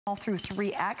all through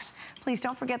 3X. Please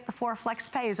don't forget the 4 flex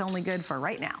pay is only good for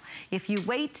right now. If you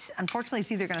wait, unfortunately,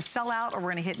 it's either gonna sell out or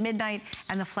we're gonna hit midnight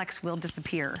and the flex will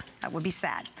disappear. That would be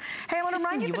sad. Hey, I wanna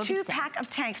remind you the 2-pack of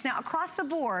tanks. Now, across the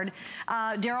board,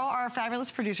 Daryl, our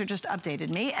fabulous producer, just updated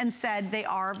me and said they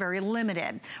are very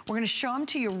limited. We're gonna show them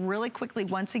to you really quickly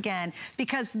once again,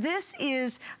 because this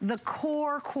is the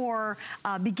core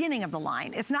beginning of the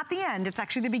line. It's not the end, it's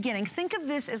actually the beginning. Think of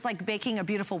this as like baking a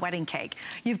beautiful wedding cake.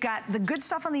 You've got the good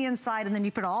stuff on the inside, and then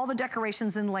you put all the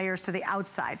decorations and layers to the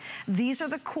outside. These are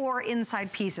the core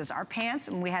inside pieces. Our pants,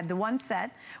 and we had the one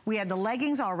set, we had the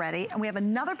leggings already, and we have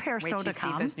another pair still to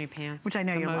come. See those new pants. Which I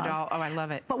know you love. Oh, I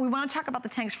love it. But we want to talk about the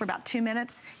tanks for about 2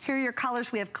 minutes. Here are your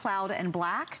colors. We have cloud and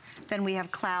black. Then we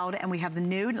have cloud and we have the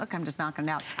nude. Look, I'm just knocking it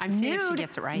out. I'm seeing if she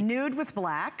gets it right. Nude with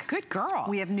black. Good girl.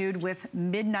 We have nude with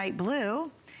midnight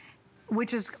blue,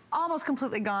 which is almost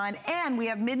completely gone. And we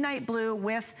have midnight blue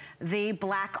with the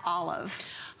black olive.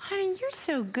 Honey, you're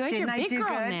so good. You're a big girl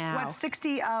now. What,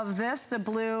 60 of this, the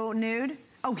blue nude?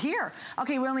 Oh, here.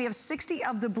 Okay, we only have 60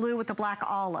 of the blue with the black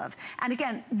olive. And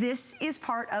again, this is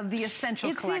part of the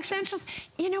Essentials collection. It's the Essentials.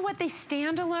 You know what? They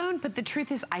stand alone, but the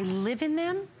truth is I live in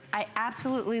them. I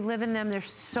absolutely live in them. They're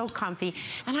so comfy.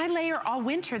 And I layer all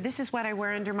winter. This is what I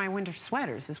wear under my winter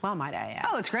sweaters as well, might I add.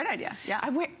 Oh, it's a great idea. Yeah.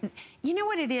 I wear, you know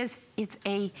what it is? It's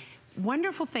a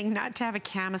wonderful thing not to have a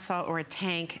camisole or a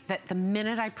tank that the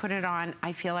minute I put it on,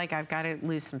 I feel like I've got to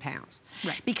lose some pounds.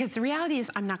 Right. Because the reality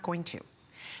is I'm not going to.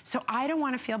 So I don't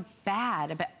want to feel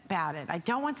bad about it. I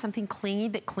don't want something clingy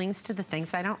that clings to the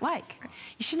things I don't like.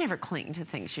 You should never cling to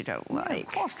things you don't like. No, of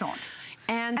course don't.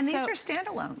 And these are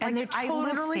standalone. And they're total I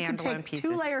literally could take pieces.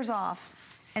 2 layers off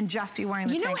and just be wearing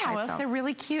the tank by itself. You know how else they're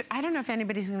really cute? I don't know if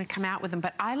anybody's gonna come out with them,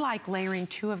 but I like layering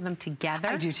 2 of them together.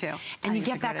 I do too. And you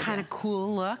get that kind of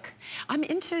cool look. I'm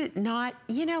into not,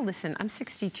 you know, listen, I'm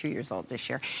 62 years old this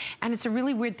year, and it's a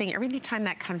really weird thing. Every time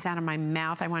that comes out of my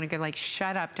mouth, I wanna go like,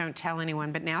 shut up, don't tell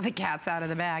anyone, but now the cat's out of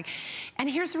the bag. And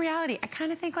here's the reality. I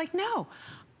kind of think like, no,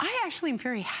 I actually am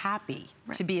very happy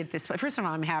to be at this place. First of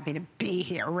all, I'm happy to be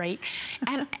here, right?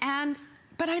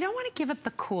 But I don't want to give up the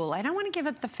cool. I don't want to give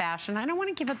up the fashion. I don't want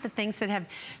to give up the things that have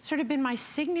sort of been my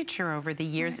signature over the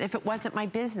years if it wasn't my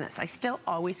business. I still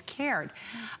always cared.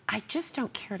 I just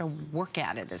don't care to work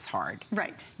at it as hard.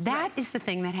 Right. That is the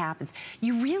thing that happens.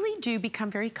 You really do become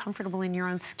very comfortable in your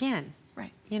own skin.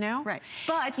 Right. You know? Right.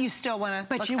 But you still want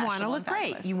to But you want to look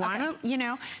great. You want to, you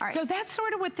know. Right. So that's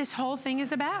sort of what this whole thing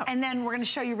is about. And then we're going to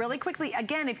show you really quickly,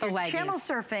 again, if you're channel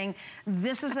surfing,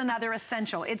 this is another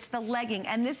essential. It's the legging.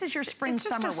 And this is your spring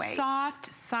summer weight. It's just a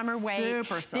soft summer weight.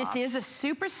 Super soft. This is a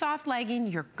super soft legging.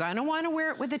 You're going to want to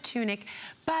wear it with a tunic.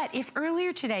 But if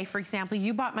earlier today, for example,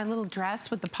 you bought my little dress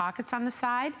with the pockets on the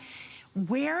side,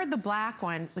 wear the black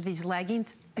one with these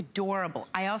leggings. Adorable.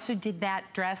 I also did that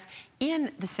dress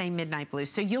in the same midnight blue.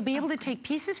 So you'll be able to take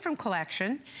pieces from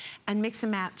collection and mix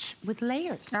and match with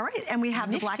layers. All right, and we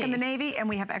have the black and the navy, and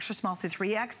we have extra small through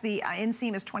 3X. The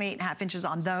inseam is 28.5 inches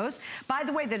on those. By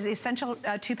the way, there's the Essential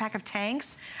 2-pack of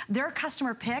tanks. They're a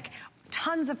customer pick.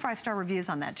 Tons of 5-star reviews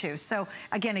on that too. So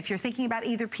again, if you're thinking about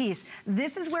either piece,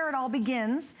 this is where it all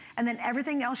begins, and then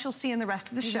everything else you'll see in the rest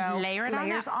of the show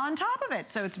layers on top of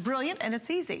it. So it's brilliant and it's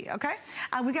easy, okay?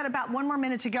 We got about 1 more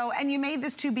minute to go, and you made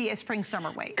this to be a spring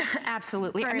summer weight.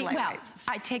 Absolutely. Very lightweight. Well,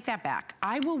 I take that back.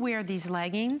 I will wear these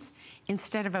leggings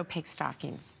instead of opaque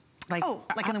stockings. Like,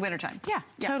 like in the wintertime. Yeah,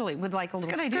 totally, with like a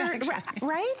little skirt,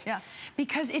 right? Yeah.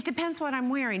 Because it depends what I'm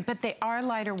wearing, but they are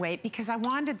lighter weight because I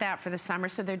wanted that for the summer,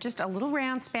 so they're just a little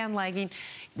round span legging.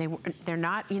 They're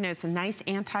not, you know, it's a nice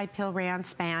anti-pill round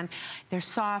span. They're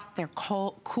soft, they're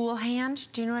cool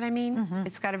hand, do you know what I mean?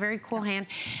 It's got a very cool hand,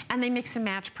 and they mix and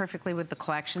match perfectly with the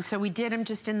collection. So we did them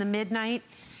just in the midnight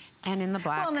and in the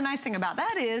black. Well, and the nice thing about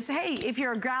that is, hey, if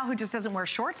you're a gal who just doesn't wear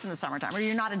shorts in the summertime, or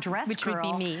you're not a dress girl. Which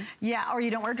would be me. Yeah, or you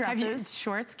don't wear dresses. Have you,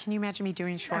 shorts? Can you imagine me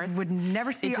doing shorts? I would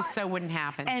never see it. Just so wouldn't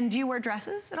happen. And do you wear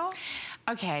dresses at all?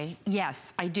 Okay,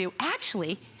 yes, I do.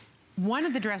 Actually, one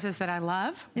of the dresses that I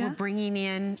love, we're bringing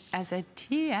in as a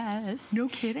TS. No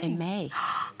kidding. In May.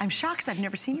 I'm shocked because I've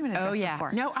never seen you in a dress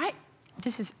before. No,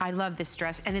 I love this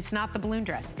dress, and it's not the balloon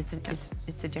dress. It's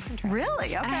a different dress. Really?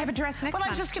 Okay. And I have a dress next month. Well, I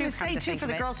was just going to say, too, for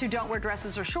the girls who don't wear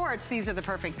dresses or shorts, these are the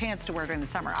perfect pants to wear during the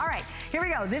summer. All right, here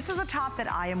we go. This is the top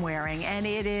that I am wearing, and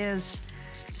it is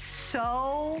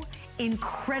so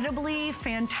incredibly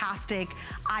fantastic.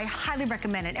 I highly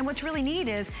recommend it. And what's really neat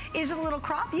is it a little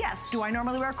crop? Yes. Do I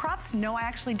normally wear crops? No, I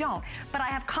actually don't. But I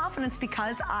have confidence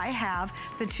because I have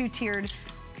the two-tiered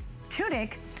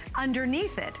tunic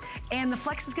underneath it, and the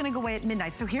flex is gonna go away at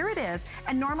midnight. So here it is,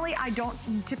 and normally I don't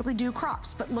typically do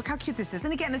crops, but look how cute this is.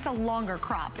 And again, it's a longer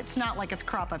crop. It's not like it's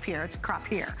crop up here, it's crop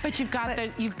here. But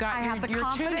I have the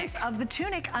confidence of the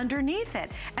tunic underneath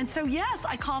it. And so yes,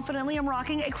 I confidently am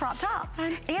rocking a crop top.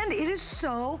 And it is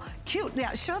so cute.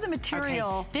 Yeah, show the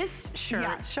material. Okay. This shirt.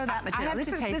 Yeah, show that material.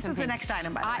 This is the next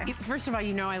item, by the way. First of all,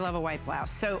 you know I love a white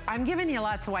blouse. So I'm giving you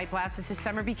lots of white blouses this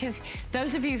summer because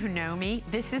those of you who know me,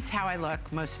 this is how I look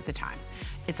most of the time.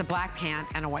 It's a black pant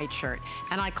and a white shirt.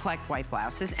 And I collect white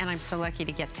blouses, and I'm so lucky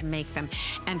to get to make them.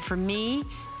 And for me,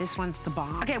 this one's the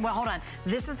bomb. Okay, well, hold on.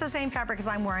 This is the same fabric as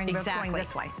I'm wearing, but it's going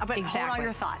this way. But exactly. Hold on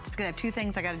your thoughts, because I have two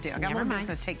things I gotta do. I got a little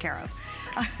business to take care of.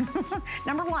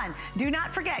 Number one, do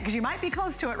not forget, because you might be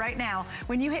close to it right now,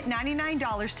 when you hit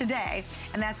 $99 today,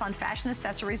 and that's on fashion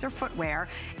accessories or footwear,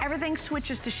 everything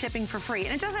switches to shipping for free.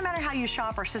 And it doesn't matter how you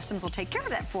shop, our systems will take care of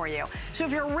that for you. So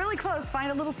if you're really close,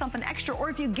 find a little something extra, or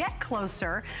if you get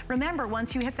closer, remember,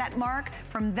 once you hit that mark,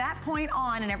 from that point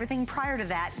on and everything prior to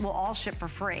that will all ship for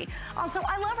free. Also,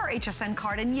 I love our HSN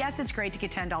card, and yes, it's great to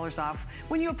get $10 off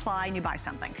when you apply and you buy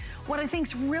something. What I think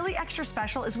is really extra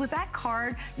special is with that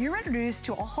card, you're introduced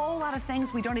to a whole lot of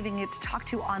things we don't even get to talk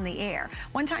to on the air.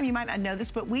 One time, you might not know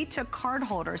this, but we took card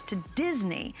holders to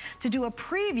Disney to do a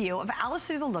preview of Alice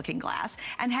Through the Looking Glass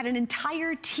and had an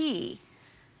entire tea.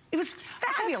 It was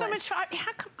fabulous. I had so much fun.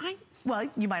 How come Well,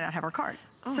 you might not have our card.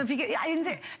 Oh. So if you get, I didn't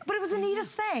say, but it was the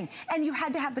neatest thing. And you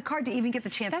had to have the card to even get the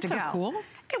chance to go. That's so cool.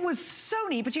 It was so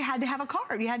neat, but you had to have a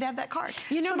card. You had to have that card.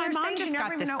 You know, so my mom just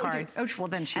got this card. Oh, well,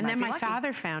 then she and might then be my lucky.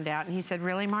 father found out, and he said,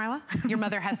 really, Marla? Your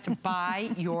mother has to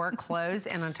buy your clothes,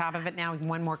 and on top of it now,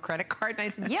 one more credit card. And I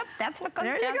said, yep, that's what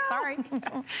goes down. Sorry.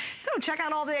 So check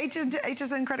out all the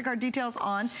HSN credit card details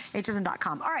on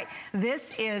hsn.com. All right,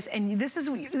 this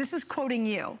is quoting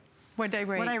you. What did I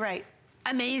write? What I write.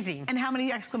 Amazing. And how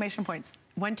many exclamation points?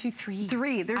 1, 2, 3.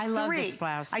 3. There's 3. I love this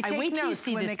blouse. I wait till you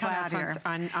see when this blouse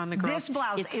on the girl. This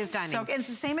blouse is is stunning. so, it's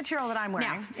the same material that I'm wearing.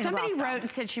 Now, somebody wrote and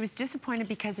said she was disappointed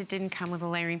because it didn't come with a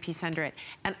layering piece under it.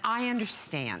 And I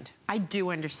understand. I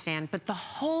do understand. But the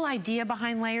whole idea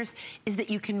behind layers is that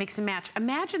you can mix and match.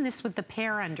 Imagine this with the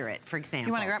pair under it, for example.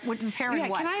 You want to grab with the pair and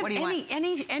what? Can I have what do you want?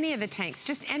 any of the tanks?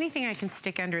 Just anything I can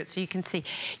stick under it so you can see.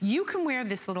 You can wear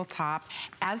this little top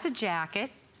as a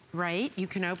jacket. Right? You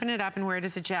can open it up and wear it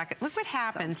as a jacket. Look what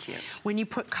happens when you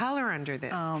put color under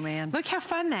this. Oh, man. Look how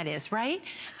fun that is, right?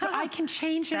 So I can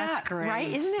change it up, That's great. right?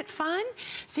 Isn't it fun?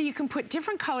 So you can put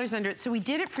different colors under it. So we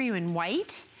did it for you in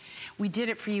white. We did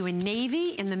it for you in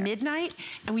navy, in the midnight,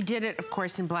 and we did it, of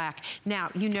course, in black.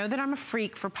 Now, you know that I'm a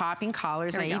freak for popping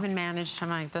collars. I even managed to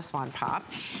make this one pop.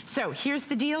 So here's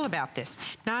the deal about this.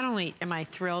 Not only am I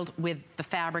thrilled with the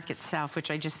fabric itself, which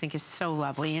I just think is so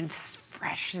lovely and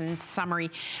fresh and summery.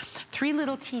 3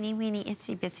 little teeny weeny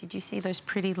itsy bitsy. Do you see those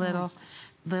pretty little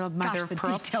mother of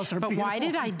pearl? Details are but beautiful. Why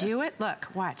did I do it? Look,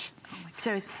 watch.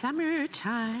 So it's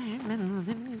summertime.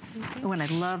 And I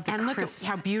love the And look at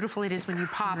how beautiful it is when you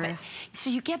pop it.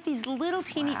 So you get these little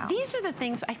teeny, these are the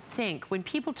things I think when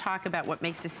people talk about what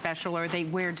makes this special or they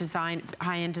wear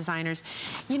high-end designers,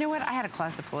 you know what? I had a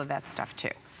closet full of that stuff too.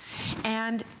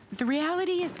 And the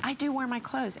reality is I do wear my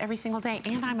clothes every single day,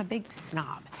 and I'm a big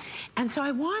snob. And so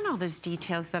I want all those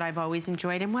details that I've always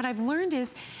enjoyed. And what I've learned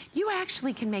is you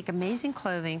actually can make amazing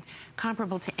clothing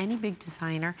comparable to any big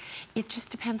designer. It just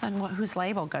depends on whose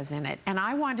label goes in it. And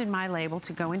I wanted my label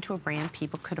to go into a brand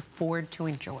people could afford to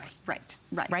enjoy. Right.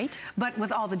 But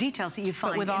with all the details that you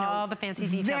find. But with all the fancy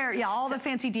details. All the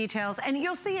fancy details. And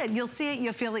you'll see it, you'll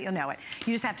feel it, you'll know it.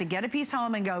 You just have to get a piece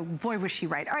home and go, boy, was she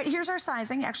right. All right, here's our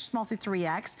sizing, extra small through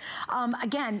 3X.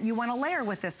 Again, you want to layer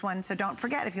with this one, so don't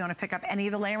forget if you want to pick up any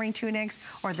of the layering tunics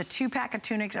or the 2-pack of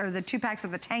tunics or the 2 packs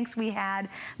of the tanks we had.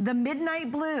 The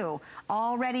midnight blue,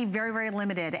 already very, very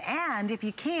limited. And if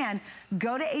you can,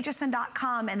 go to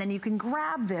hsn.com and then you can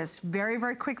grab this very,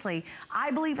 very quickly.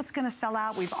 I believe it's going to sell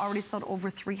out. We've already sold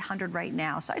over 300 right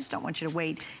now, so I just don't want you to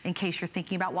wait in case you're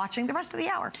thinking about watching the rest of the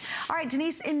hour. All right,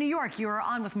 Denise in New York, you are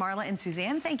on with Marla and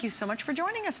Suzanne. Thank you so much for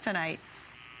joining us tonight.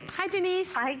 Hi,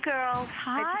 Denise. Hi, girls.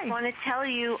 Hi. I just want to tell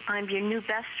you I'm your new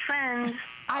best friend.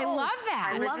 I love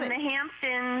that. I live in the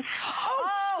Hamptons.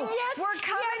 Oh, yes. We're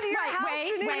coming to your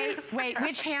house, Wait.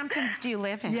 Which Hamptons do you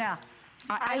live in?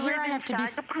 I live in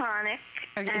Sagaponack,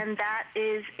 and that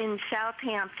is in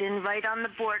Southampton, right on the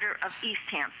border of East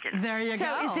Hampton. There you go.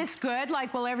 So is this good?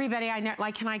 Like, will everybody I know,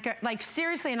 like, can I go, like,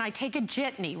 seriously, and I take a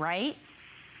jitney, right?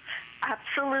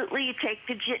 Absolutely. You take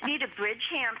the jitney to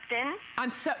Bridgehampton.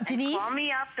 Denise? Call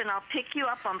me up, and I'll pick you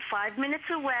up. I'm 5 minutes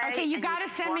away. Okay, you got to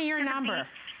send me your number.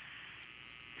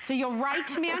 So you'll write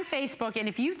to me on Facebook, and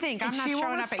if you think I'm not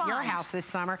showing up at your house this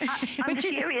summer. I'm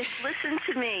serious. Listen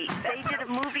to me. They did a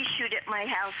movie shoot at my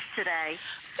house today.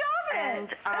 Stop it! And,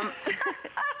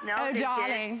 no, oh,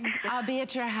 darling, I'll be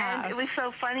at your house. And it was so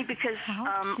funny because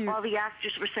all the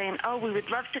actors were saying, oh, we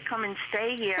would love to come and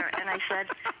stay here. And I said,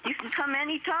 you can come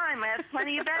anytime. I have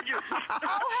plenty of bedrooms. Oh,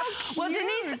 how cute. Well,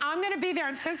 Denise, I'm going to be there.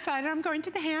 I'm so excited. I'm going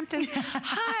to the Hamptons.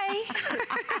 Hi.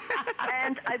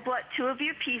 And I bought 2 of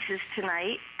your pieces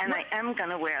tonight, and I am going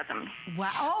to wear them.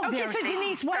 Wow. Oh, okay, so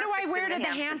Denise, what do I wear to the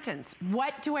Hamptons?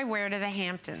 What do I wear to the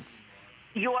Hamptons?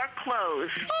 Your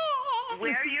clothes.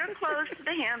 Wear your clothes to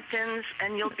the Hamptons,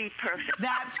 and you'll be perfect.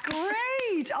 That's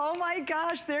great. Oh, my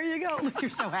gosh. There you go. Look, you're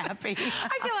so happy.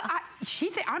 I feel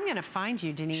I'm going to find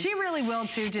you, Denise. She really will,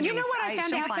 too, Denise. You know what I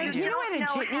found out, though? You know what know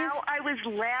how I was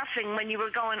laughing when you were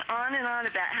going on and on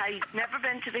about how you'd never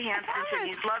been to the Hamptons and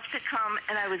you'd love to come,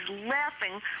 and I was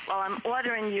laughing while I'm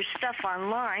ordering your stuff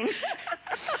online.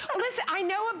 Well, listen, I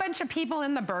know a bunch of people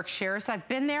in the Berkshires. I've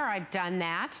been there. I've done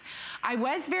that. I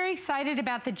was very excited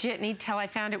about the jitney till I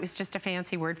found it was just a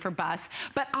fancy word for bus,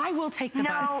 but I will take the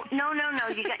bus. No.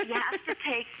 You have to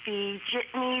take the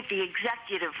jitney, the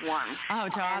executive one. Oh,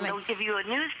 darling. And they'll give you a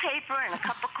newspaper and a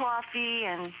cup of coffee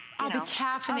and... I'll be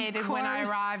caffeinated when I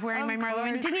arrive wearing my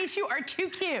MarlaWynne. Denise, you are too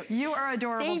cute. You are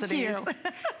adorable, Denise. Thank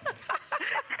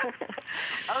you.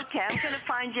 Okay, I'm going to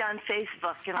find you on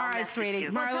Facebook. And all right, sweetie.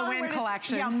 MarlaWynne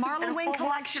Collection. Yeah, MarlaWynne Collection. We'll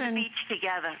walk to the beach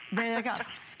together. There you go.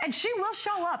 And she will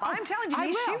show up. I'm telling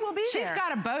you, she will be there. She's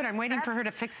got a boat. I'm waiting for her to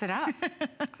fix it up.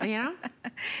 You know?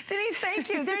 Denise, thank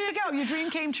you. There you go. Your dream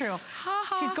came true.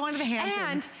 She's going to the Hamptons.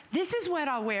 And this is what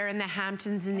I'll wear in the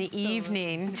Hamptons in the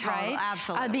evening, right?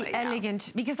 Absolutely. I'll be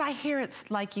elegant because I hear it's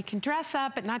like you can dress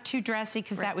up, but not too dressy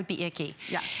because that would be icky.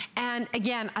 Yes. And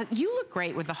again, you look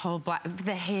great with the whole black,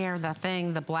 the hair, the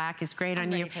thing, the black is great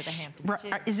on you. For the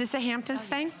Hamptons. Is this a Hamptons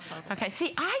thing? Okay.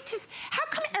 See, how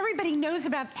come everybody knows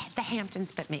about the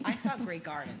Hamptons but me? I saw Great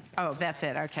Gardens. Oh, that's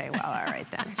it. Okay, well, all right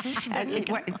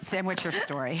then. Sam, what's your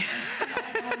story?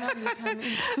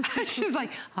 She's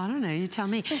like, I don't know, you tell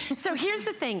me. So here's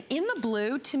the thing. In the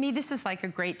blue, to me, this is like a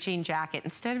great jean jacket.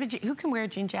 Instead of who can wear a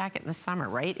jean jacket in the summer,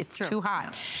 right? It's too hot.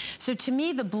 Yeah. So to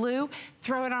me, the blue,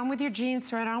 throw it on with your jeans,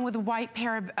 throw it on with a white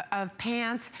pair of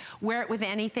pants, wear it with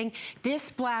anything.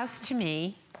 This blouse, to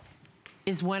me,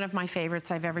 is one of my favorites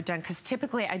I've ever done, because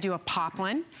typically I do a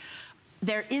poplin.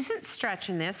 There isn't stretch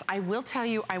in this. I will tell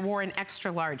you, I wore an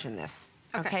extra large in this,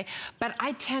 okay? But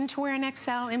I tend to wear an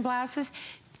XL in blouses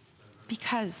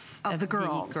because of the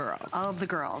girls. Of the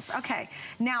girls. Okay.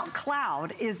 Now,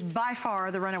 Cloud is by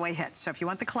far the runaway hit. So if you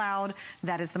want the Cloud,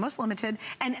 that is the most limited.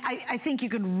 And I think you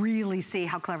can really see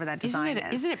how clever that design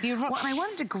is. Isn't it beautiful? Well, and I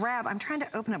wanted to grab, I'm trying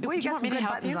to open up. Boy, you got some good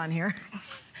buttons on here.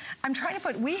 I'm trying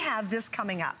to we have this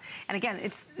coming up. And again,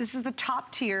 this is the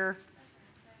top tier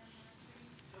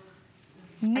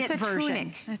knit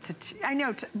version. Tunic. I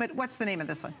know, but what's the name of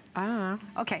this one? I don't know.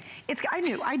 Okay,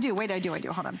 I do. Wait, I do.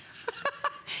 Hold on.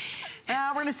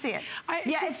 We're gonna see it.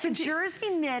 It's the jersey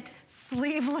knit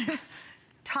sleeveless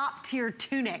top tier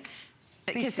tunic.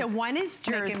 Okay, so one is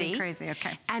jersey. Making me crazy.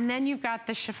 Okay. And then you've got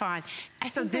the chiffon.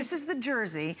 So this is the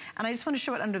jersey, and I just want to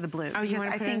show it under the blue. Oh, because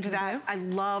I think that I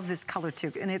love this color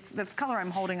too, and it's the color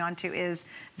I'm holding on to is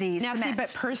the cement. Now, see,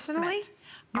 but personally.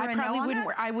 I probably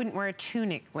wouldn't wear a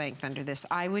tunic length under this.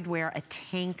 I would wear a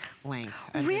tank length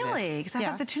under Really? Because I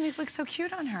thought the tunic looked so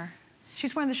cute on her.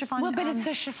 She's wearing the chiffon. Well, but it's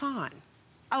a chiffon.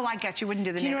 Oh, I get you. Wouldn't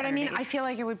do the. Do you know what I mean? I feel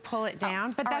like it would pull it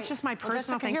down, but that's just my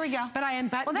personal thing. Here we go. But I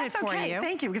unbuttoned it for you.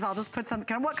 Thank you, because I'll just put some.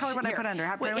 What color would I put under?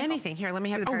 Anything. Here, let me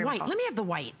have. Oh, white. Let me have the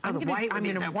white. Oh, the white.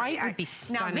 White would be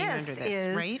stunning under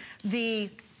this, right?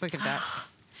 Look at that.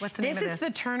 What's the name of this? This is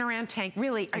the turnaround tank.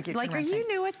 Really, like, are you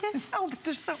new at this? Oh, but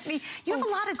there's so many. You have a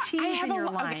lot of tees in your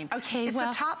line. Okay, it's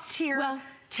the top tier.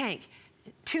 Tank.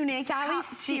 Tunic, top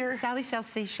tier. Sally sells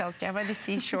seashells down by the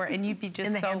seashore, and you'd be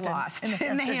just so lost.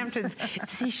 In the Hamptons.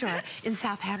 Seashore in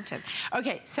Southampton.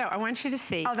 Okay, so I want you to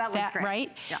see. Oh, that looks great.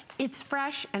 Right? Yeah. It's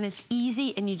fresh, and it's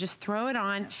easy, and you just throw it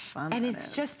on. And it's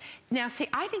just, now see,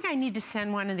 I think I need to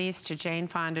send one of these to Jane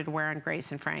Fonda to wear on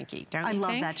Grace and Frankie, don't you think? I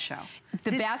love that show.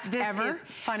 The best ever. Is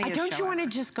funniest Don't you want to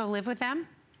just go live with them?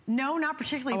 No, not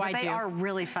particularly, but they are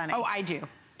really funny. Oh, I do.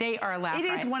 They are laughing. It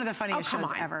is one of the funniest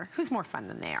shows ever. Who's more fun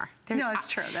than they are? No, it's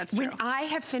true. That's true. When I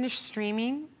have finished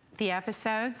streaming the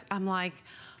episodes, I'm like,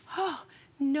 oh,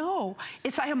 no.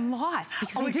 It's like I'm lost.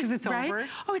 Because it's over?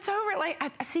 Oh, it's over. Like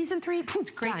season 3, it's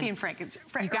Gracie and Frank.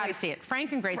 You got to see it.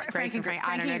 Frank and Grace. Grace and Frank.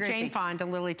 I don't know. Jane Fonda,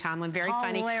 Lily Tomlin. Very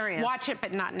funny. Hilarious. Watch it,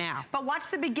 but not now. But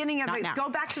watch the beginning of it. Go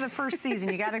back to the first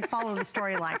season. You got to follow the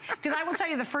storyline. Because I will tell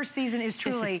you, the first season is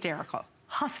truly hysterical.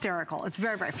 hysterical. It's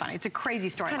very, very funny. It's a crazy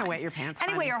story. Kind of wet your pants.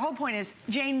 Anyway, funny. our whole point is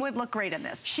Jane would look great in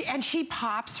this. She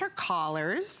pops her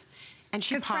collars. And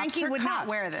she pops Frankie her would cuffs. not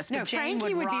wear this. No, Jane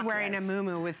Frankie would be wearing this. a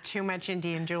muumuu with too much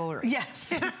Indian jewelry.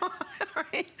 Yes. You know?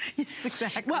 Right? Yes,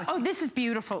 exactly. Well, oh, this is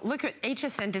beautiful. Look at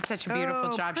HSN did such a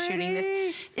beautiful job shooting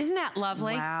this. Isn't that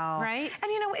lovely? Wow. Right?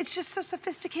 And you know, it's just so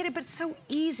sophisticated, but so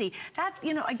easy. That,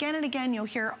 you know, again and again, you'll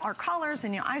hear our colors,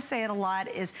 and you know, I say it a lot,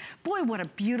 is, boy, what a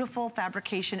beautiful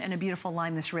fabrication and a beautiful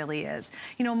line this really is.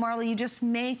 You know, Marla, you just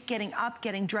make getting up,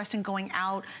 getting dressed, and going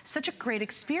out such a great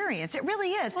experience. It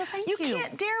really is. Well, thank you. You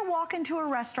can't dare walk into a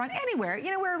restaurant anywhere. You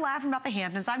know, we're laughing about the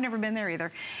Hamptons. I've never been there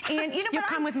either. And you know, You'll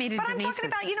come with me to Denise's. Denise's. I'm talking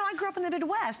about, you know, I grew up in the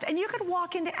Midwest, and you could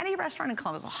walk into any restaurant in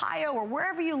Columbus, Ohio, or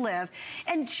wherever you live,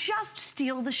 and just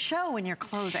steal the show in your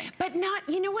clothing. But not,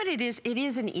 you know what it is? It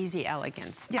is an easy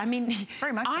elegance. Yes, I mean,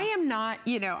 very much so. I am not,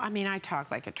 you know, I mean, I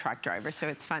talk like a truck driver, so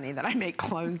it's funny that I make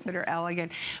clothes that are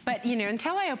elegant. But, you know,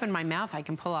 until I open my mouth, I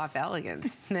can pull off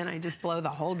elegance. And then I just blow the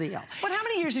whole deal. But how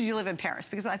many years did you live in Paris?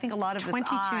 Because I think a lot of this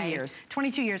 22 years.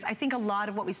 22 years. I think a lot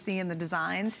of what we see in the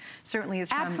designs certainly is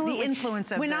from Absolutely. the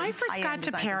influence of when the I first got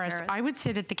to Paris, I would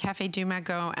sit at the Café du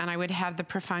Magot and I would have the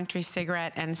perfunctory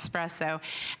cigarette and espresso,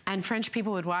 and French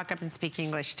people would walk up and speak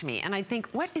English to me. And I think,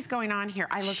 what is going on here?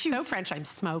 I look so French. I'm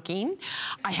smoking.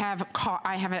 I have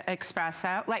an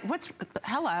espresso. Like,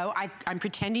 hello, I'm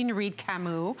pretending to read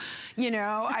Camus. You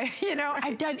know,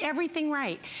 I've done everything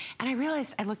right. And I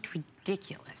realized I looked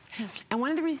ridiculous. And one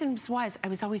of the reasons was I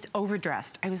was always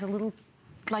overdressed. I was a little,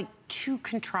 like, too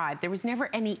contrived. There was never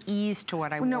any ease to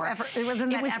what I wore. No effort. It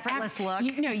wasn't that effortless look.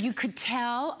 You know, you could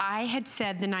tell. I had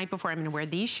said the night before, I'm going to wear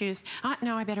these shoes.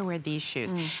 No, I better wear these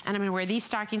shoes. And I'm going to wear these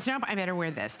stockings. Nope, I better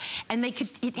wear this. And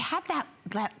it had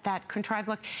that contrived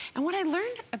look. And what I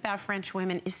learned about French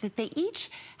women is that they each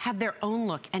have their own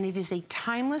look, and it is a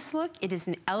timeless look. It is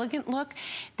an elegant look.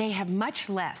 They have much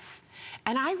less.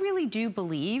 And I really do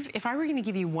believe, if I were going to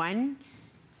give you one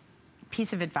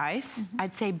piece of advice,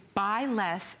 I'd say buy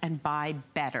less and buy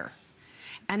better.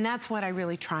 And that's what I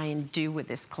really try and do with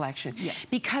this collection. Yes.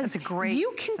 Because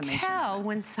you can tell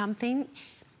when something,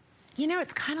 you know,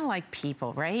 it's kind of like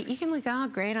people, right? You can look, oh,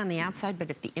 great on the outside, but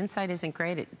if the inside isn't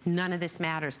great, none of this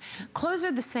matters. Clothes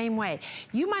are the same way.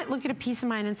 You might look at a piece of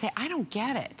mine and say, I don't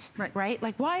get it, right?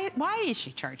 Like, why is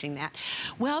she charging that?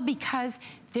 Well, because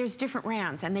there's different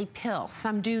rounds and they pill.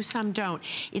 Some do, some don't.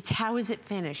 It's how is it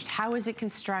finished? How is it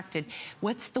constructed?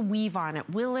 What's the weave on it?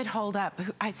 Will it hold up?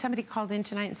 Somebody called in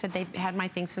tonight and said they've had my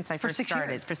thing since I first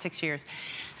started. For 6 years.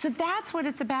 So that's what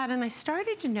it's about. And I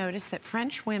started to notice that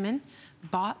French women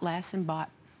bought less and bought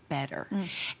better.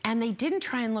 And they didn't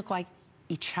try and look like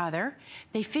each other.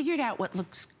 They figured out what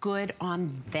looks good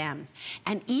on them.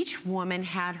 And each woman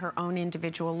had her own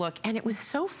individual look. And it was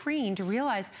so freeing to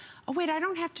realize, oh wait, I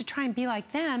don't have to try and be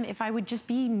like them. If I would just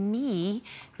be me,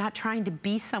 not trying to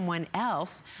be someone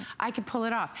else, I could pull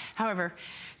it off. However,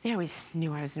 they always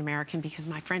knew I was an American because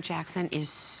my French accent is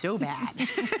so bad.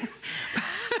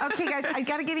 Okay, guys, I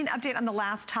gotta give you an update on the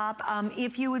last top.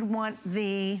 If you would want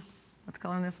the, what's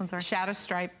color on this one, sorry? Shadow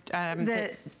striped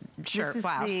shirt,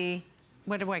 blouse.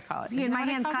 What do I call it? In my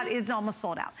hands, it's almost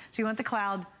sold out. So you want the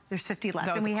cloud, there's 50 left.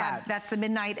 And we have, that's the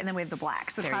midnight, and then we have the black.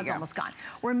 So the cloud's almost gone.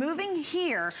 We're moving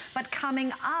here, but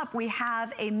coming up, we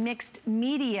have a mixed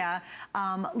media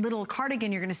little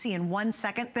cardigan you're gonna see in 1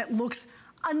 second that looks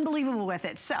unbelievable with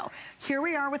it. So here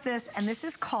we are with this, and this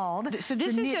is called so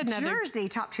this is knit jersey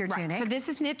top tier tunic. So this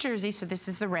is knit jersey. So this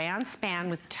is the rayon span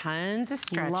with tons of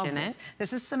stretch in it.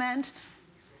 This is cement.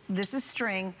 This is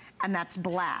string, and that's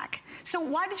black. So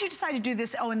why did you decide to do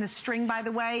this? Oh, and the string, by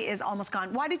the way, is almost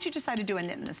gone. Why did you decide to do a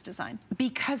knit in this design?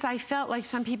 Because I felt like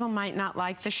some people might not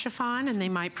like the chiffon, and they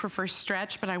might prefer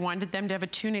stretch, but I wanted them to have a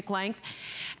tunic length.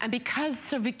 And because,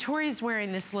 so Victoria's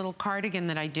wearing this little cardigan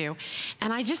that I do,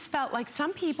 and I just felt like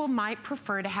some people might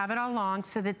prefer to have it all long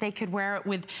so that they could wear it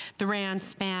with the rayon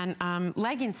span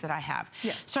leggings that I have.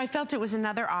 Yes. So I felt it was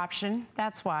another option,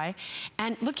 that's why.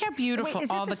 And look how beautiful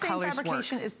all the colors work. Is it the same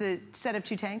fabrication as the set of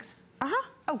 2 tanks?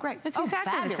 Oh, great. It's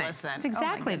exactly the same. Then. It's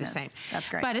exactly the same. That's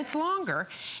great. But it's longer,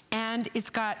 and it's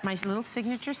got my little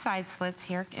signature side slits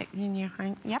here.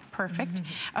 Yep, perfect.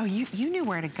 Oh, you knew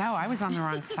where to go. I was on the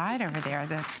wrong side over there.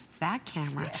 That's that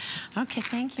camera. Yeah. Okay,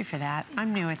 thank you for that.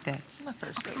 I'm new at this. My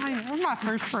first rodeo. My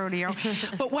first rodeo.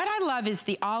 But what I love is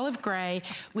the olive gray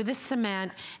with the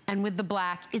cement and with the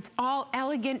black. It's all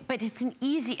elegant, but it's an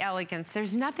easy elegance.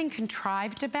 There's nothing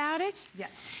contrived about it.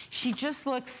 Yes. She just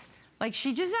looks Like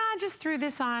she just threw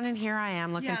this on and here I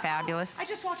am looking fabulous. I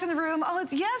just walked in the room. Oh,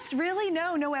 yes, really?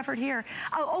 No effort here.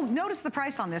 Oh, notice the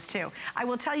price on this too. I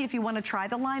will tell you, if you want to try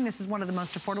the line, this is one of the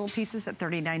most affordable pieces at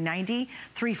 $39.90.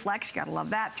 3 flex, you gotta love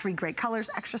that. 3 great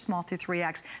colors, extra small through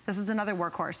 3X. This is another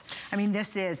workhorse. I mean,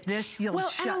 you'll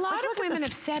well, and a lot of women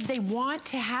have said they want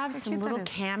to have some little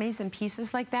camis and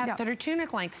pieces like that that are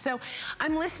tunic length. So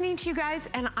I'm listening to you guys,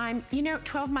 and I'm,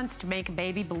 12 months to make a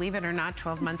baby, believe it or not,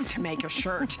 12 months to make a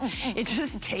shirt. It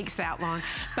just takes that long.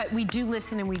 But we do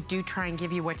listen and we do try and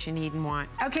give you what you need and want.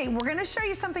 Okay, we're gonna show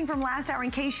you something from last hour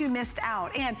in case you missed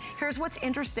out. And here's what's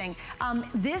interesting.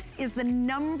 This is the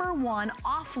 #1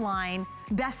 offline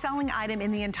best-selling item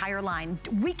in the entire line,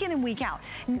 week in and week out.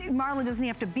 Marla doesn't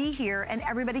have to be here, and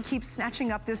everybody keeps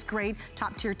snatching up this great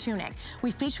top-tier tunic.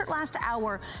 We featured last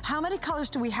hour. How many colors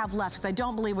do we have left? Because I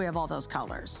don't believe we have all those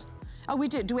colors. Oh, we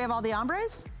did. Do we have all the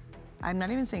ombres? I'm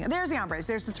not even seeing it. There's the ombres.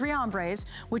 There's the 3 ombres,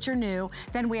 which are new.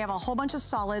 Then we have a whole bunch of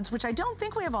solids, which I don't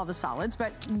think we have all the solids,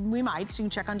 but we might, so you can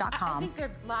check on .com. I think there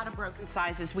are a lot of broken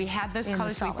sizes. We had those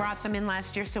colors. We brought them in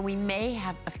last year, so we may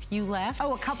have a few left.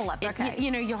 Oh, a couple left, okay.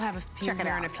 You'll have a few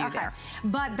here and a few there.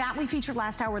 But that we featured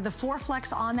last hour, the 4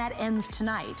 flex on that ends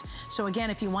tonight. So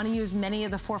again, if you want to use many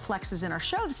of the 4 flexes in our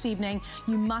show this evening,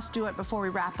 you must do it before we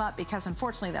wrap up, because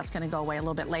unfortunately that's going to go away a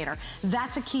little bit later.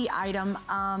 That's a key item.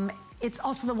 It's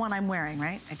also the one I'm wearing,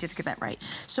 right? I did get that right.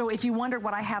 So if you wonder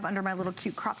what I have under my little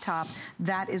cute crop top,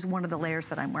 that is one of the layers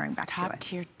that I'm wearing back to it.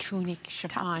 Top-tier tunic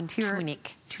chiffon.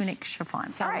 Tunic chiffon.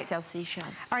 All right. Sell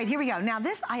seashells. All right, here we go. Now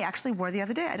this I actually wore the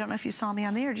other day. I don't know if you saw me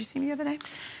on the air. Did you see me the other day?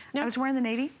 No. I was wearing the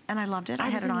navy and I loved it. I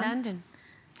had it on. I was in London.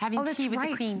 Having tea with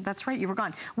the queen. That's right, you were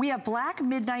gone. We have black,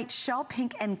 midnight, shell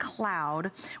pink, and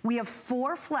cloud. We have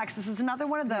 4 flex. This is another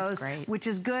one of those, which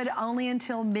is good only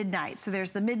until midnight. So there's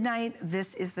the midnight,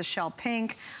 this is the shell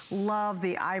pink. Love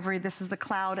the ivory, this is the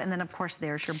cloud, and then of course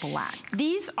there's your black.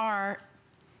 These are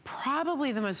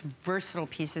probably the most versatile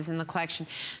pieces in the collection.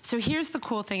 So here's the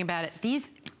cool thing about it.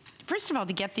 First of all,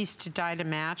 to get these to dye to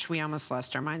match, we almost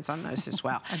lost our minds on those as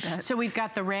well. I bet. So we've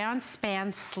got the round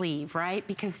span sleeve, right?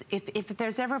 Because if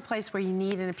there's ever a place where you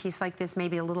need in a piece like this,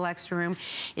 maybe a little extra room,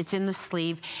 it's in the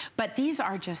sleeve. But these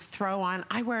are just throw on.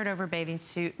 I wear it over a bathing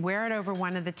suit, wear it over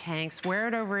one of the tanks, wear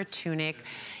it over a tunic.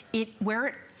 Wear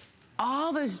it,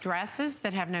 all those dresses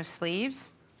that have no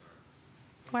sleeves.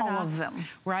 All of them.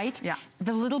 Right? Yeah.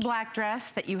 The little black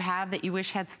dress that you have that you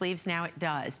wish had sleeves, now it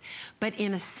does. But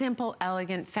in a simple,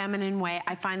 elegant, feminine way.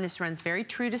 I find this runs very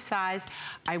true to size.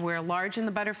 I wear a large in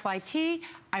the butterfly tee.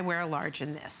 I wear a large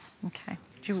in this. Okay.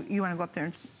 Do you want to go up there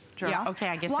and yeah, okay,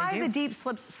 I guess I do. Why the deep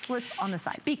slits on the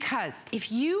sides? Because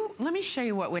if you, let me show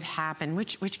you what would happen.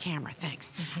 Which camera?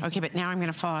 Thanks. Okay, but now I'm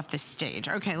gonna fall off this stage.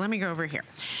 Okay, let me go over here.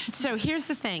 So here's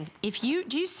the thing. Do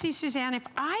you see, Suzanne, if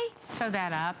I sew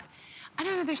that up, I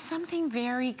don't know, there's something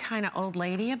very kind of old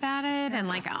lady about it, and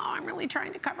like, oh, I'm really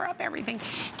trying to cover up everything.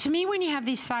 To me, when you have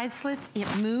these side slits,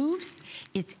 it moves,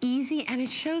 it's easy, and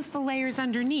it shows the layers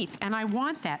underneath, and I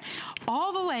want that.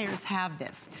 All the layers have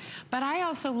this, but I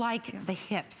also like the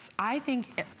hips. I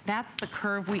think that's the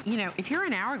curve if you're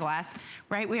an hourglass,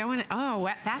 right, we want to, oh,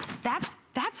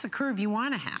 that's the curve you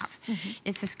want to have.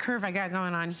 It's this curve I got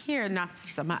going on here, not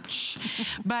so much.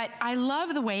 But I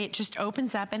love the way it just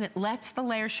opens up and it lets the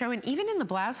layer show. And even in the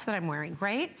blouse that I'm wearing,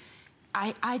 right?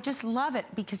 I just love it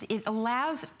because it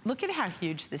allows, look at how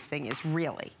huge this thing is,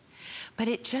 really. But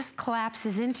it just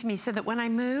collapses into me so that when I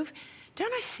move,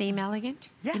 don't I seem elegant?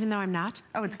 Yes. Even though I'm not?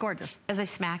 Oh, it's gorgeous. As I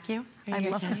smack you? I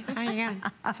love it. How you going?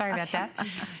 Sorry about that.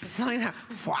 Something like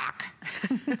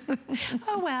that.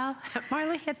 Oh, well.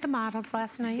 Marla hit the models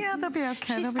last night. Yeah, they'll be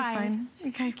okay. She's they'll be fine.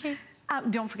 Okay.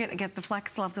 Don't forget to get the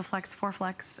flex. Love the flex. 4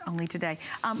 flex only today.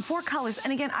 4 colors.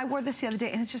 And again, I wore this the other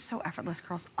day and it's just so effortless,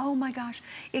 girls. Oh my gosh.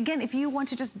 Again, if you want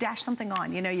to just dash something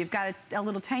on, you've got a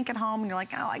little tank at home and you're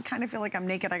like, oh, I kind of feel like I'm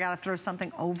naked. I got to throw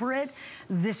something over it.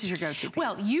 This is your go-to piece.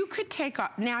 Well, you could take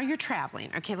off, now you're traveling.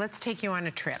 Okay, let's take you on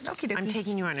a trip. Okie dokie. I'm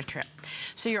taking you on a trip.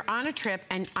 So you're on a trip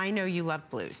and I know you love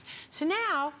blues. So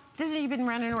now, you've been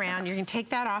running around, you're gonna take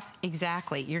that off,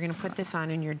 exactly. You're gonna put this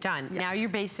on and you're done. Yep. Now you're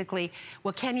basically,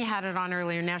 well, Kenya had it on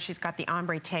earlier, now she's got the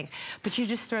ombre tank, but you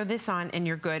just throw this on and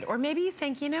you're good. Or maybe you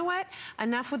think, you know what?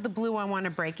 Enough with the blue, I wanna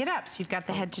break it up. So you've got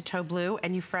the head to toe blue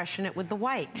and you freshen it with the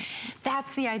white.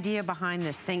 That's the idea behind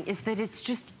this thing, is that it's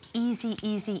just easy,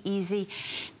 easy, easy,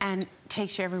 and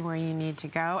takes you everywhere you need to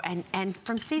go. And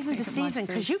from season to season,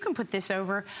 because you can put this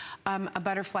over a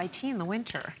butterfly tee in the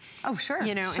winter. Oh, sure.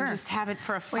 And just have it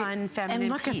for a fun fun, feminine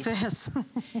And look piece. at this.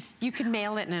 You could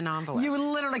mail it in an envelope. You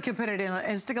literally could put it in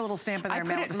and stick a little stamp in there and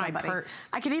mail it to somebody. I put it in my purse.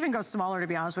 I could even go smaller, to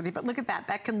be honest with you, but look at that.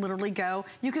 That can literally go.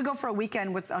 You could go for a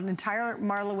weekend with an entire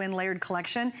MarlaWynne layered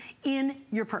collection in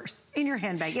your purse, in your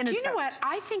handbag, in a tote. Do you know what?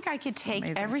 I think I could take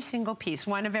every single piece,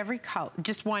 one of every color,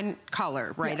 just one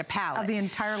color, right? Yes, a palette. of the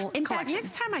entire collection. In fact,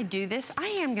 next time I do this, I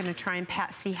am going to try and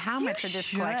see how much of this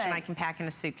collection I can pack in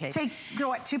a suitcase. Take,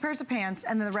 what, 2 pairs of pants,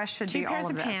 and then the rest should be all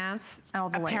of this. 2 pairs of pants, and all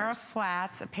the layers. A pair of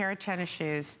flats, a pair of tennis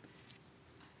shoes.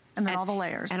 And then all the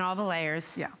layers. And all the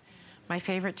layers. Yeah. My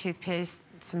favorite toothpaste,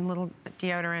 some little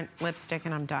deodorant, lipstick,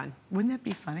 and I'm done. Wouldn't that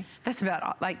be funny? That's about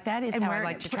all. Like, that is how I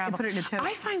like to travel. Put it in a tote.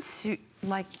 I find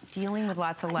like dealing with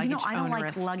lots of luggage I don't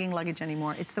onerous. like lugging luggage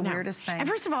anymore. It's the weirdest thing. And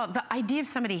first of all, the idea of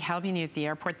somebody helping you at the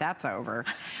airport, that's over.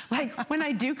 Like, when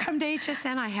I do come to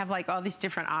HSN, I have like all these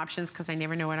different options because I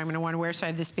never know what I'm going to want to wear, so I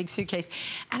have this big suitcase.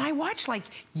 And I watch like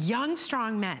young,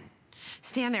 strong men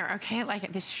stand there, okay,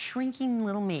 like this shrinking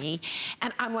little me,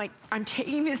 and I'm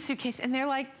taking this suitcase, and they're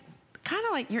like, kind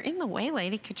of like, you're in the way,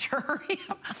 lady, could you hurry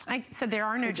up? So there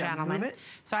are no gentlemen,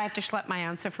 so I have to schlep my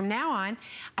own. So from now on,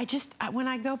 when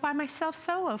I go by myself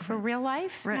solo for real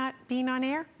life, not being on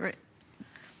air,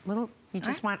 you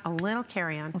just want a little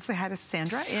carry-on. Let's say hi to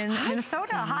Sandra in Minnesota.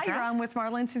 Sandra. Hi, you're on with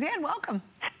Marla and Suzanne. Welcome.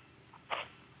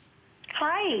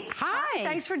 Hi. Hi.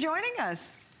 Thanks for joining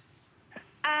us.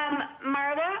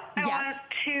 Marla, I want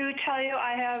to tell you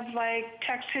I have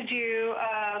texted you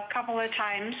a couple of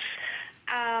times.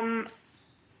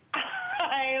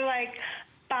 I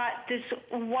bought this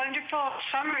wonderful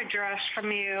summer dress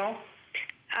from you,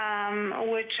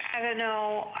 which I don't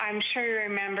know, I'm sure you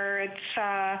remember. It's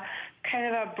kind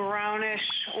of a brownish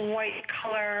white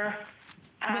color.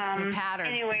 With the pattern.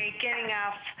 Anyway, getting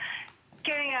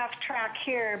off track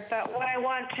here, but what I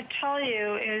want to tell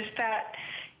you is that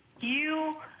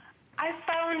I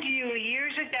found you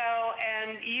years ago,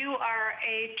 and you are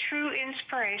a true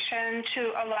inspiration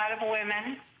to a lot of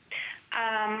women.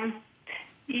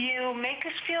 You make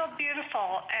us feel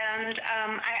beautiful, and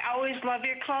I always love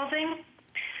your clothing,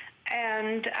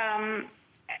 and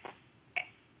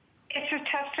it's a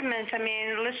testament. I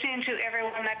mean, listening to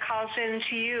everyone that calls in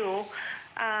to you,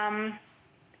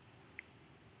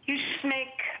 you just make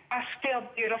us feel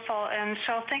beautiful, and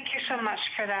so thank you so much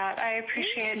for that. I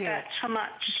appreciate that so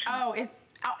much. Oh, it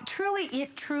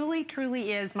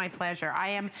truly is my pleasure.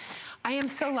 I am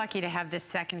so lucky to have this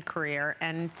second career,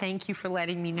 and thank you for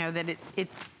letting me know that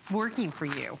it's working for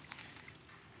you.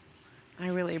 I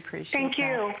really appreciate that. Thank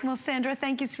you. Well, Sandra,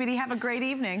 thank you, sweetie. Have a great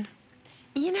evening.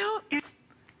 You know,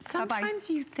 sometimes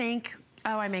you think,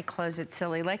 oh, I may close it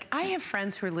silly. Like, I have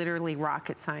friends who are literally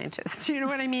rocket scientists. You know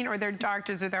what I mean? Or they're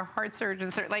doctors, or they're heart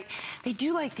surgeons. Or they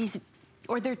do these,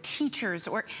 or they're teachers,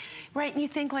 or, right? And you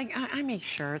think I make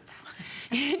shirts.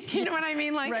 Do you know what I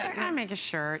mean? I make a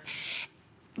shirt.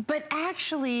 But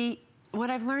actually, what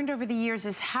I've learned over the years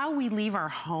is how we leave our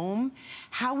home,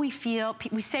 how we feel.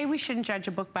 We say we shouldn't judge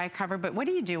a book by a cover, but what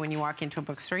do you do when you walk into a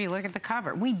bookstore? You look at the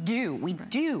cover. We do.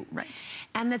 Right.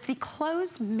 And that the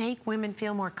clothes make women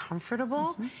feel more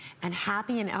comfortable and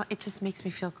happy, and it just makes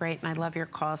me feel great, and I love your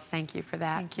calls. Thank you for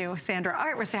that. Thank you, Sandra. All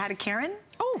right, we'll say hi to Karen.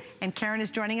 Oh. And Karen is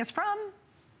joining us from...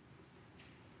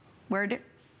 Where did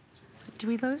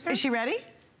we lose her? Is she ready?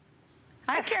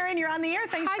 Hi, Karen, you're on the air.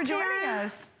 Thanks for joining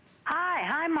us.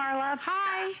 Hi, Marla.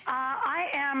 Hi. I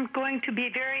am going to be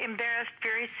very embarrassed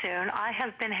very soon. I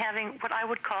have been having what I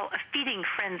would call a feeding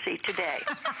frenzy today.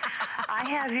 I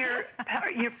have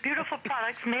your beautiful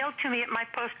products mailed to me at my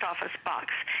post office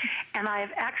box, and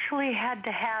I've actually had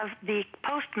to have the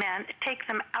postman take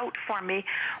them out for me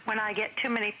when I get too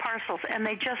many parcels, and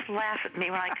they just laugh at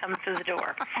me when I come through the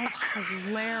door. Oh,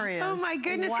 hilarious. Oh, my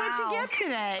goodness, what'd you get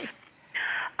today?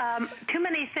 Too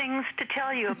many things to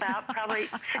tell you about, probably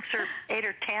 6 or 8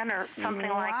 or 10 or something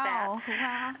like that.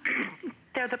 Wow.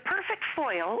 They're the perfect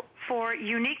foil for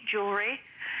unique jewelry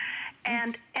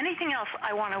and anything else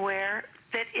I want to wear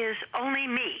that is only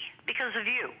me because of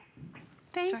you.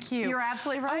 Thank you. You're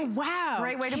absolutely right. Oh, wow.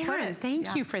 Great way to put it.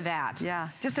 Thank you for that. Yeah,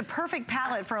 just a perfect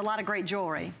palette for a lot of great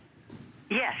jewelry.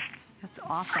 Yes. That's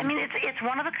awesome. I mean, it's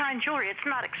one-of-a-kind jewelry. It's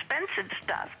not expensive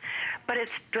stuff, but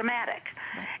it's dramatic.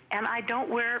 Right. And I don't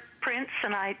wear prints,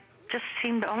 and I just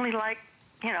seem to only like,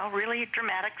 really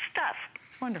dramatic stuff.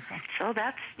 It's wonderful. So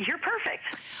you're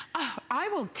perfect. Oh, I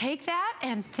will take that,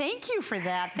 and thank you for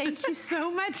that. Thank you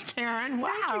so much, Karen. Wow.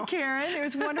 Thank you, Karen. It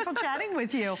was wonderful chatting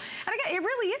with you. And again, it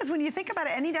really is, when you think about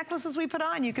it, any necklaces we put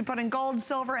on, you could put in gold,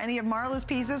 silver, any of Marla's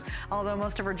pieces, although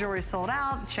most of her jewelry is sold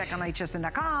out. Check on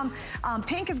hsn.com.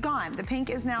 Pink is gone. The pink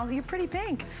is now, you're pretty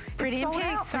pink. Pretty it's in sold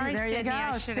pink. out. Sorry, there Sydney, you go.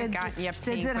 I should have gotten you Sid's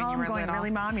pink at when home you were going, little.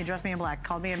 really, Mom? You dressed me in black.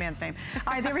 Called me a man's name.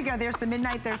 All right, there we go. There's the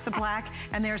midnight, there's the black,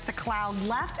 and there's the cloud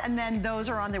left, and then those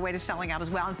are on their way to selling out as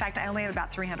well. In fact, I only have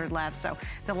about 300 left, so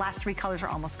the last 3 colors are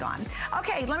almost gone.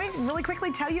 Okay, let me really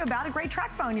quickly tell you about a great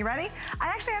track phone. You ready? I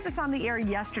actually had this on the air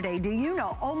yesterday. Do you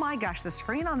know, oh my gosh, the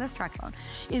screen on this track phone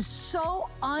is so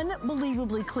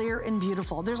unbelievably clear and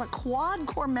beautiful. There's a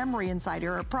quad-core memory inside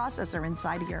here, a processor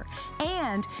inside here,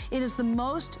 and it is the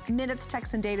most minutes,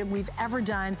 text, and data we've ever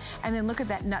done. And then look at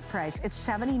that nut price. It's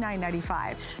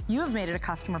 $79.95. You have made it a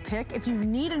customer pick. If you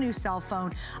need a new cell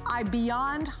phone, I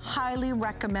beyond highly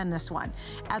recommend this one.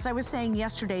 As I was saying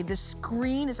yesterday, the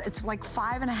screen is, it's like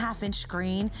 5.5-inch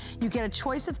screen. You get a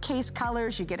choice of case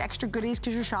colors, you get extra goodies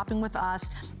because you're shopping with us,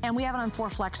 and we have it on 4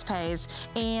 flex pays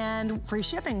and free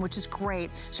shipping, which is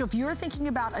great. So if you're thinking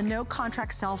about a no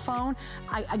contract cell phone,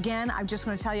 I'm just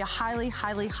going to tell you, highly,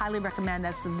 highly, highly recommend.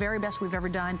 That's the very best we've ever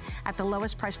done at the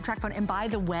lowest price for track phone. And by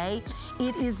the way,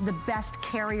 it is the best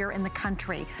carrier in the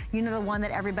country. You know, the one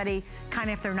that everybody kind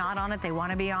of, if they're not on it, they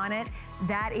want to be on it.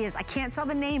 That is, I can't tell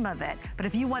the name of it, but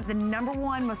if you want the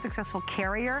 #1 most successful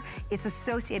carrier, it's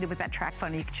associated with that track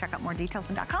phone. You can check out more details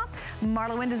on .com.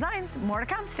 MarlaWynne Designs, more to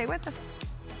come. Stay with us.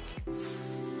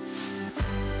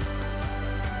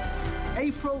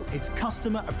 April is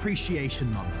Customer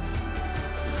Appreciation Month.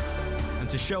 And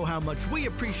to show how much we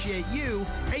appreciate you,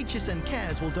 HSN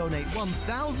Cares will donate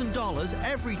 $1,000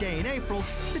 every day in April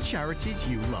to charities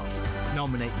you love.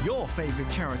 Nominate your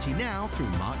favorite charity now through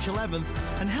March 11th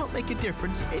and help make a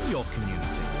difference in your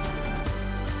community.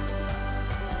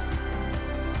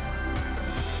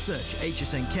 Search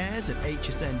HSN Cares at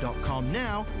hsn.com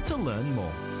now to learn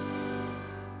more.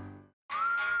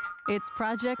 It's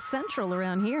Project Central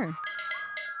around here.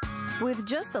 With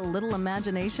just a little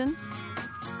imagination,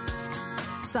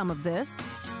 some of this,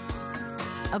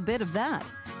 a bit of that.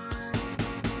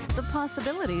 The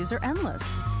possibilities are endless.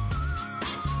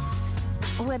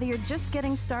 Whether you're just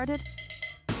getting started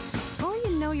or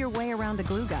you know your way around a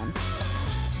glue gun,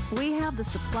 we have the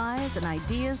supplies and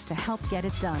ideas to help get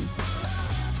it done.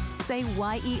 Say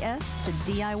YES to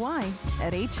DIY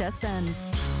at HSN.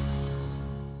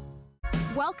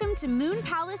 Welcome to Moon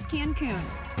Palace Cancun.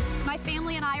 My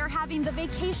family and I are having the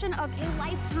vacation of a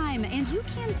lifetime, and you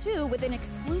can too with an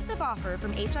exclusive offer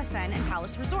from HSN and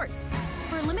Palace Resorts.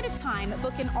 For a limited time,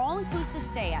 book an all-inclusive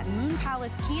stay at Moon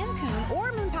Palace Cancun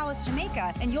or Moon Palace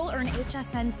Jamaica, and you'll earn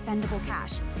HSN spendable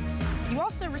cash. You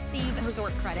also receive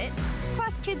resort credit,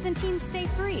 plus kids and teens stay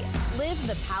free. Live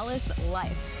the Palace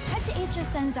life. Head to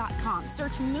hsn.com,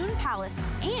 search Moon Palace,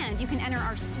 and you can enter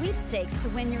our sweepstakes to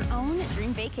win your own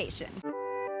dream vacation.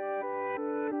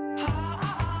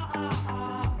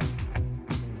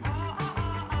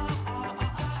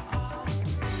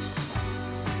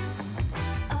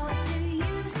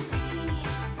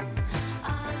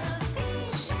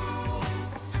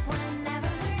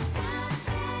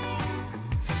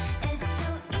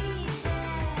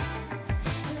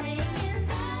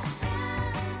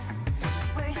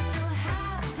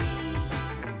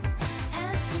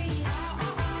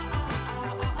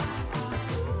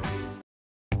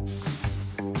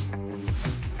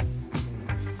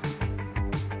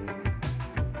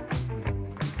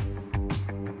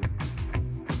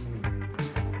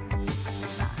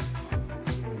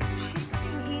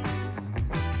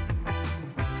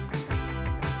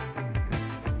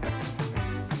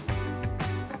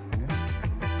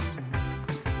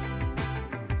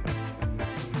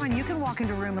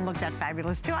 Into a room and look that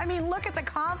fabulous too. I mean, look at the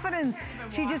confidence.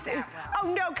 She just,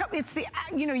 oh no, it's the,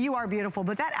 you know, you are beautiful,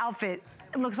 but that outfit,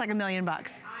 it looks like $1 million.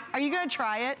 Are you gonna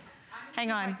try it? Hang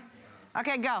on.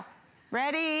 Okay, go.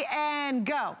 Ready and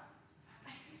go.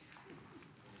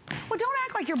 Well, don't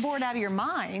act like you're bored out of your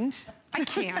mind. I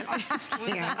can't. I just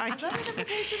can't. I just can't.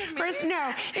 First,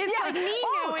 no. It's like me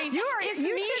knowing.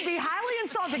 You should be highly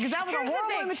insulted because that was a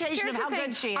horrible imitation of how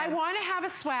good she is. I want to have a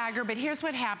swagger, but here's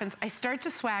what happens. I start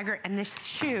to swagger, and this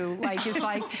shoe is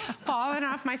like falling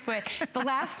off my foot. The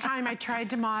last time I tried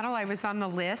to model, I was on the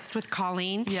list with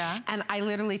Colleen. Yeah. And I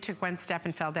literally took one step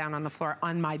and fell down on the floor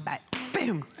on my butt.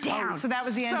 Boom, down. Oh, so that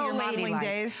was the end of your modeling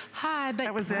days? Hi, but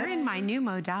that was we're in my new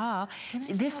model.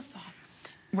 This.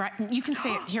 Right, you can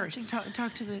say it here.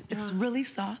 Talk to the. It's really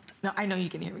soft. No, I know you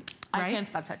can hear me. Right? I can't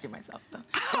stop touching myself though.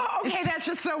 Okay, that's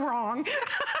just so wrong.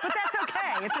 But that's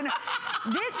okay. It's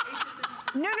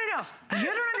no. You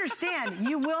don't understand. Listen,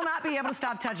 you will not be able to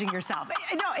stop touching yourself.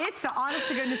 No, it's the honest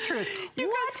to goodness truth. You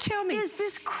guys kill me. Is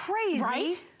this crazy?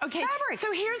 Right? Okay, fabric?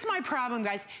 so here's my problem,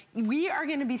 guys. We are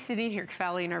gonna be sitting here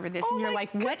felling over this, and you're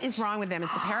like, what is wrong with them?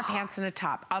 It's a pair of pants and a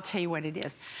top. I'll tell you what it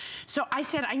is. So I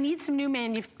said, I need some new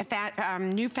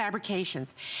new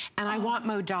fabrications, and I want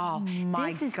modal.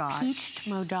 This is peached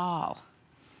modal.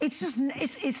 It's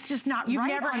just not You've right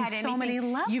never on had so many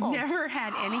levels. You've never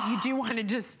had any. You do want to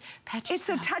just pat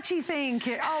yourself. It's a touchy thing,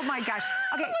 kid. Oh my gosh.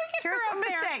 Okay, here's what I'm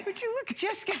gonna say. Would you look?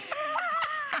 Just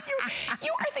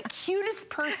you are the cutest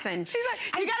person. She's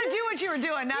like, you gotta do what you were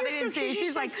doing. Now they didn't see.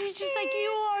 She's like, you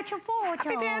are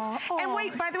happy pants. And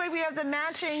wait, by the way, we have the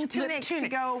matching tunic to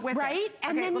go with it. Right?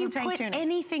 And then you put tunic.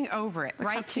 Anything over it,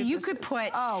 right? So you could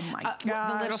put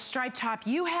the little striped top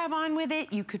you have on with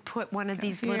it. You could put one of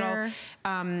these little,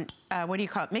 what do you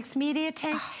call it? Mixed media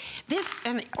tanks.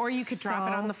 Or you could drop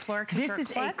it on the floor. This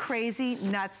is a crazy,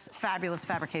 nuts, fabulous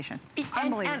fabrication.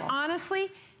 Unbelievable. And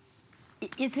honestly,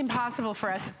 it's impossible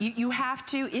for us. You have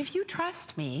to, if you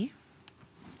trust me,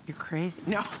 you're crazy.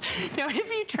 No, if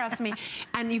you trust me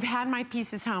and you've had my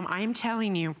pieces home, I am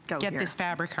telling you, get this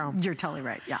fabric home. You're totally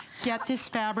right, yeah. Get this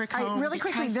fabric home. Really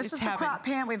quickly, this is the crop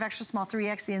pant. We have extra small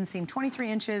 3X, the inseam 23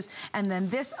 inches, and then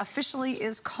this officially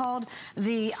is called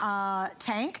the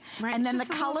tank. Right, and then the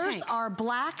colors are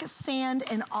black, sand,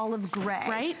 and olive gray.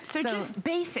 Right, so just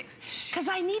basics. Because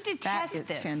I need to test this.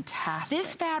 That is fantastic.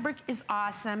 This fabric is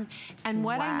awesome, and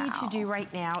what I need to do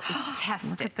right now is test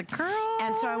Look it. at the girls.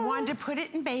 And so I wanted to put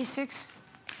it in basics.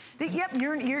 Yep,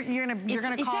 you're gonna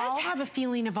call. It does have a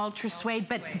feeling of ultra suede,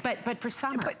 but for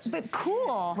summer. But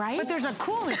cool, right? But there's a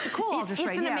coolness to cool ultra suede.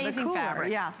 It's an amazing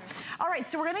fabric. Yeah. All right,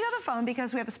 so we're gonna go to the phone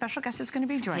because we have a special guest who's gonna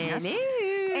be joining us.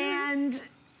 And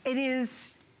it is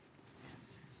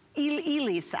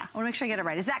Elisa. I wanna make sure I get it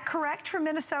right. Is that correct, from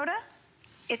Minnesota?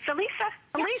 It's Elisa.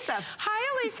 Elisa.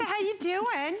 Hi, Elisa. How you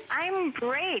doing? I'm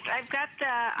great. I've got the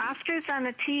Oscars on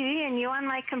the TV and you on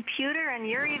my computer, and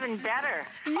you're even better.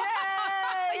 Yay!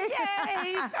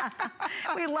 Yay!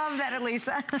 We love that,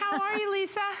 Elisa. How are you,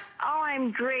 Lisa? Oh,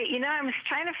 I'm great. You know, I was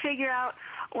trying to figure out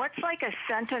what's like a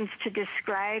sentence to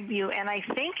describe you, and I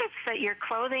think it's that your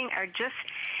clothing are just,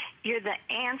 you're the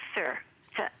answer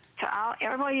to all,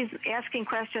 everybody's asking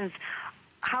questions.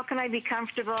 How can I be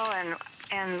comfortable,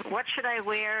 and what should I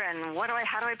wear, and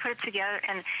how do I put it together,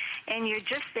 and you're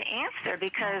just the answer,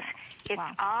 because it's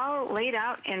all laid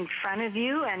out in front of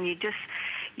you, and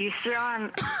you throw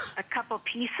on a couple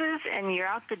pieces and you're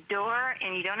out the door,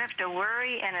 and you don't have to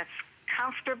worry, and it's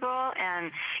comfortable,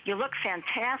 and you look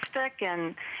fantastic,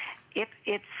 and it's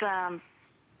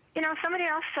you know, somebody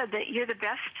else said that you're the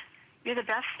best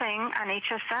thing on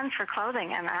HSN for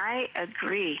clothing, and I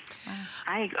agree.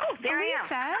 Oh, there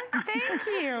Lisa, I am. Thank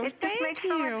you. It just makes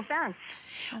so much sense.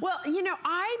 Well, you know,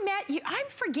 I met you. I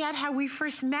forget how we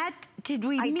first met. Did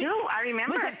we meet? I do. I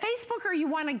remember. Was it Facebook, or you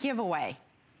won a giveaway?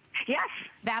 Yes.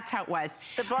 That's how it was.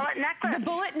 The bullet necklace. The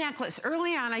bullet necklace.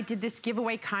 Early on, I did this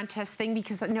giveaway contest thing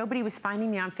because nobody was finding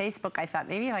me on Facebook. I thought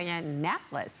maybe I had a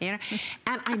necklace, you know?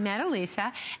 And I met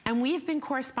Elisa, and we've been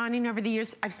corresponding over the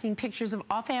years. I've seen pictures of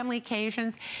all family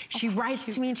occasions. She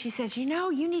writes to me and she says, you know,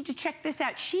 you need to check this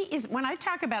out. She is, when I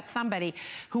talk about somebody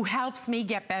who helps me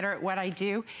get better at what I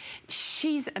do,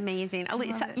 she's amazing.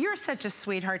 Elisa, you're such a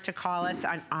sweetheart to call us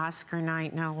on Oscar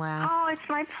night, no less. Oh, it's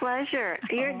my pleasure.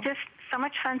 You're just so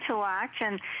much fun to watch,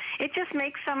 and it just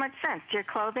makes so much sense. Your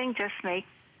clothing just makes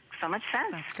so much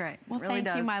sense. That's great. Well, it really thank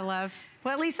does. you, my love.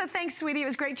 Well, Lisa, thanks, sweetie. It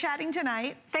was great chatting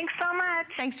tonight. Thanks so much.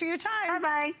 Thanks for your time.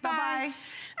 Bye-bye. Bye-bye.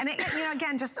 And you know,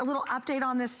 again, just a little update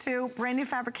on this too. Brand new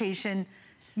fabrication.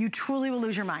 You truly will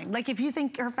lose your mind. Like, if you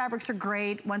think her fabrics are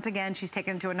great, once again, she's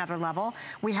taken it to another level.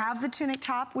 We have the tunic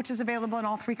top, which is available in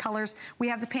all 3 colors. We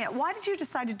have the pant. Why did you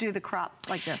decide to do the crop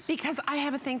like this? Because I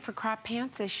have a thing for crop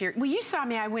pants this year. Well, you saw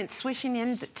me. I went swishing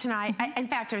in tonight. In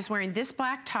fact, I was wearing this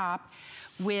black top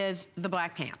with the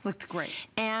black pants. Looked great.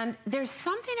 And there's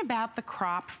something about the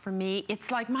crop for me. It's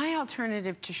like my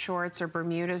alternative to shorts or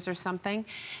Bermudas or something.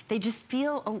 They just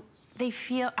feel...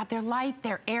 they're light,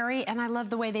 they're airy, and I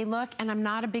love the way they look, and I'm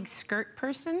not a big skirt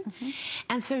person.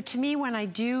 And so to me, when I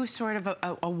do sort of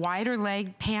a wider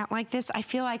leg pant like this, I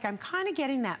feel like I'm kind of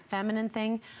getting that feminine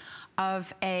thing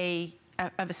of a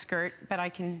skirt, but I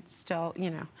can still, you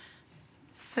know,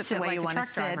 sit the way like you a want to truck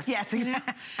sit. driver. Yes,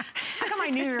 exactly. How come I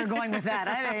knew you were going with that?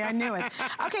 I knew it.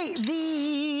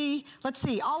 Okay, let's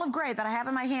see, olive gray that I have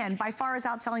in my hand by far is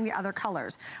outselling the other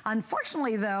colors.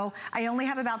 Unfortunately though, I only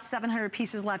have about 700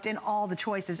 pieces left in all the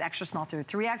choices, extra small through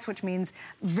 3X, which means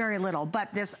very little.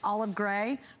 But this olive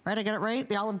gray, right, I got it right?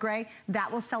 The olive gray,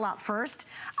 that will sell out first.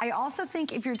 I also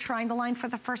think if you're trying the line for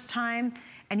the first time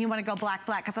and you want to go black,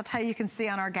 because I'll tell you, you can see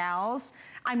on our gals,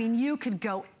 I mean, you could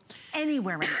go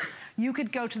anywhere in this. You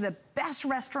could go to the best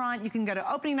restaurant, you can go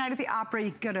to opening night at the opera,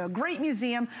 you can go to a great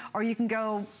museum, or you can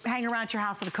go hang around at your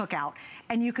house at a cookout.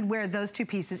 And you could wear those two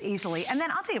pieces easily. And then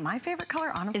I'll tell you, my favorite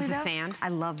color, honestly, is the sand. I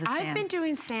love the sand. I've been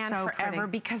doing sand so forever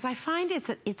pretty. because I find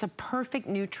it's a perfect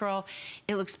neutral.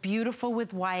 It looks beautiful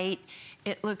with white.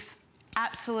 It looks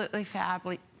absolutely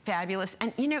fabulous.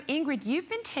 And you know, Ingrid, you've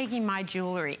been taking my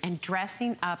jewelry and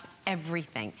dressing up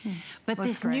everything. But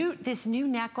this new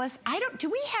necklace, do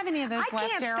we have any of those left, I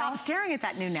can't Daryl? stop staring at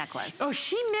that new necklace. Oh,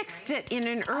 she mixed it in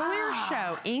an earlier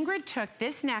show. Ingrid took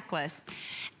this necklace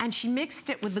and she mixed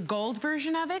it with the gold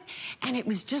version of it, and it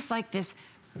was just like this,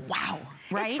 wow,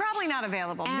 right? It's probably not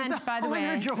available. And by the way,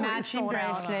 matching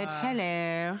bracelet.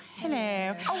 Hello,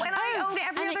 hello. Oh, and I own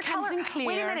every other color.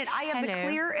 Wait a minute, I have the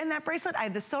clear in that bracelet, I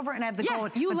have the silver, and I have the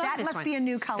gold. You but love that this must one. be a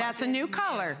new color. That's a new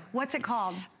color. What's it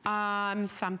called?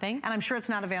 Something. And I'm sure it's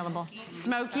not available.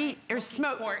 Smoky or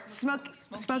smoky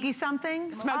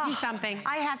something? Smoky something.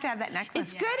 I have to have that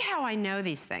necklace. It's good how I know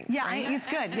these things. Yeah, right? It's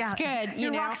good. Yeah, it's good.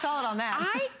 You're rock solid on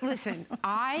that. Listen.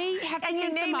 I have to and you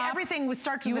think name them up. everything which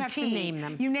starts with a T. You have to name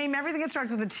them. You name everything that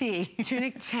starts with a T.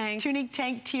 Tunic tank. Tunic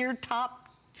tank, tier, top.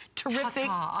 Terrific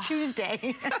Ta-ta.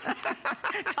 Tuesday.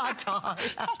 Ta-ta.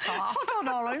 Ta-ta,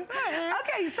 darling.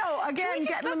 Okay, so again,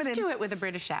 get limited. Let's do it with a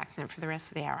British accent for the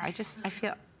rest of the hour. I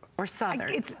feel, or Southern.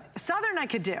 It's Southern I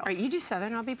could do. All right, you do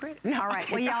Southern, I'll be British. No, all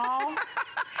right, well, y'all.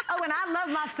 Oh, and I love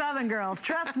my Southern girls.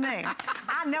 Trust me.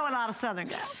 I know a lot of Southern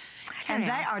girls. And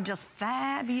they are just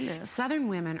fabulous. Southern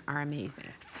women are amazing.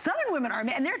 Southern women are,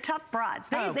 and they're tough broads.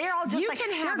 They're all just like,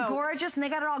 they're gorgeous and they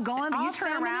got it all going, but you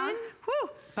turn around, whew.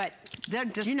 But they're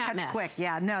just catch quick.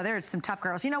 Yeah, no, there's some tough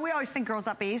girls. You know, we always think girls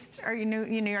up east or New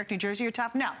York, New Jersey are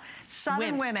tough. No,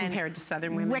 Southern women. Compared to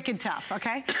Southern women. Wicked tough,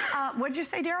 okay? What did you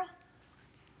say, Daryl?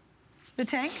 The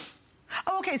tank?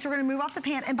 Oh, okay, so we're gonna move off the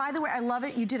pant. And by the way, I love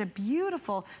it. You did a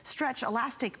beautiful stretch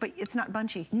elastic, but it's not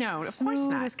bunchy. No, of course not.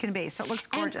 Smooth as can be, so it looks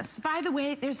gorgeous. And by the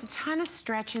way, there's a ton of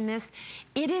stretch in this.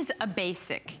 It is a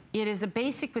basic. It is a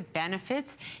basic with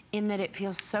benefits in that it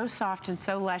feels so soft and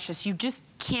so luscious. You just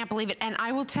can't believe it. And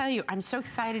I will tell you, I'm so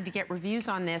excited to get reviews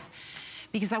on this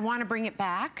because I want to bring it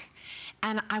back.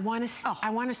 And I want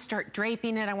to start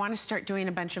draping it. I want to start doing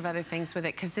a bunch of other things with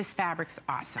it because this fabric's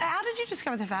awesome. How did you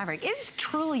discover the fabric? It is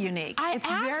truly unique. It's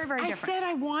very, very different. I said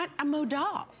I want a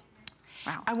modal.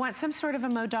 Wow. I want some sort of a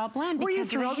modal blend. Were you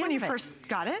thrilled when you first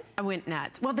got it? I went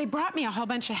nuts. Well, they brought me a whole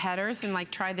bunch of headers and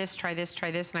like, try this, try this, try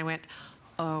this. And I went,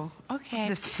 oh, okay.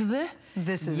 This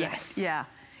is yes. it. Yeah.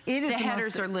 It is the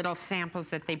headers are little samples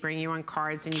that they bring you on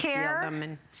cards and you feel them.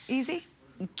 And easy?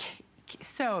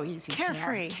 So easy.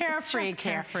 Carefree.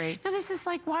 Carefree. No, this is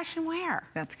like wash and wear.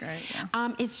 That's great,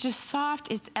 yeah. It's just soft,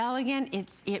 it's elegant,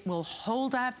 it will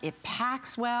hold up, it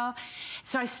packs well.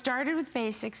 So I started with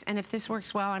basics, and if this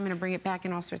works well, I'm gonna bring it back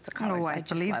in all sorts of colors. Oh, I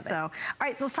believe so. All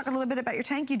right, so let's talk a little bit about your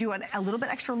tank. You do a little bit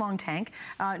extra long tank,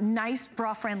 nice,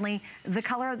 bra-friendly. The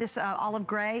color of this olive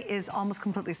gray is almost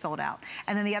completely sold out.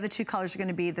 And then the other two colors are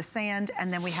gonna be the sand,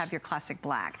 and then we have your classic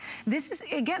black. This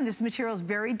is, again, this material is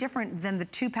very different than the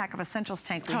 2-pack of Essentials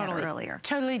tank we had earlier.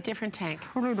 Totally different tank.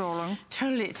 Totally, darling.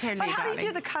 Totally, But how do you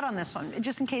do the cut on this one?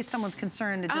 Just in case someone's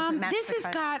concerned, it doesn't match the cut. This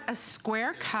has got a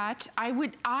square cut. I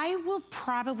will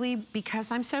probably, because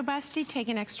I'm so busty, take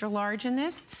an extra large in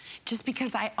this, just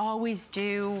because I always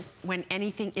do when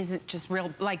anything isn't just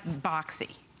real, like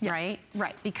boxy, right?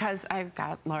 Right. Because I've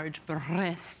got large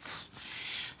breasts.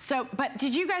 So, but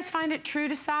did you guys find it true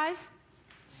to size?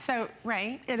 So,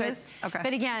 right? It is? Okay.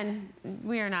 But again,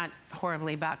 we are not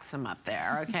horribly buxom up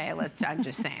there, okay? I'm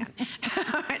just saying.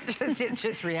 It's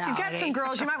just reality. You've got some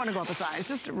girls, you might want to go up a size,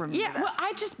 just to remember that. Well,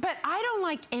 but I don't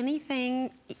like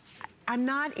anything, I'm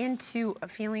not into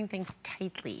feeling things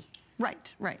tightly.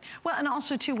 Right. Well, and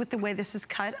also, too, with the way this is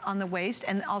cut on the waist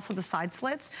and also the side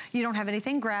slits, you don't have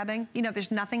anything grabbing. You know,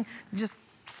 there's nothing just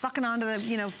sucking onto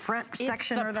the, front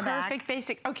section or the back. Perfect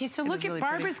basic. Okay, so look at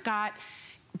Barbara's got,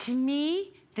 to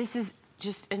me, this is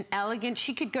just an elegant,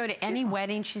 she could go to any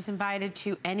wedding she's invited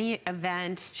to, any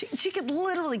event. She could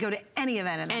literally go to any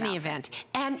event in that outfit.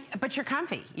 event. But you're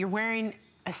comfy. You're wearing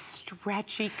a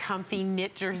stretchy, comfy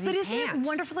knit jersey But isn't pant. it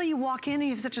wonderful that you walk in and you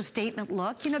have such a statement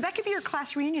look? You know, that could be your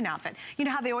class reunion outfit. You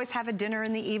know how they always have a dinner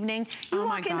in the evening? You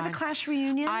walk into the class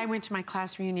reunion. I went to my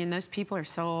class reunion. Those people are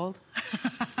so old.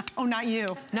 Oh, not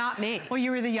you. Not me. Well,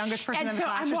 you were the youngest person in the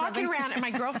class. And so I'm walking around, and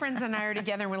my girlfriends and I are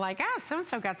together, and we're like, oh,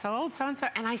 so-and-so got so old, so-and-so.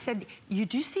 And I said, you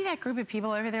do see that group of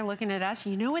people over there looking at us?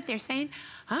 You know what they're saying?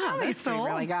 Oh, those three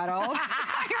really got old.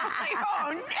 You're like,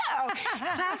 oh, no.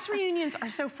 Class reunions are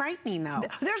so frightening, though.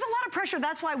 There's a lot of pressure.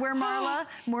 That's why wear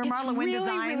MarlaWynne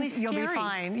designs. You'll be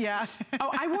fine. Yeah.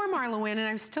 Oh, I wore MarlaWynne, and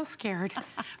I'm still scared.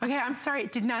 Okay, I'm sorry.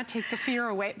 It did not take the fear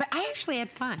away. But I actually had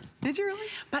fun. Did you really?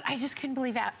 But I just couldn't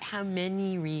believe how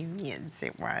many reunions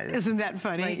it was. Isn't that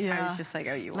funny? Like, yeah. I was just like,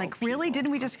 oh, you like, really?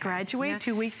 Didn't we just graduate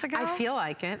 2 weeks ago? I feel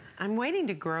like it. I'm waiting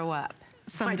to grow up.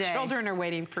 Someday. My children are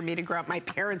waiting for me to grow up. My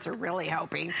parents are really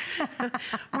hoping.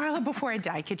 Marla, before I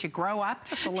die, could you grow up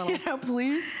just a little? You know,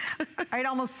 please. All right,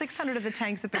 almost 600 of the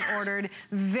tanks have been ordered.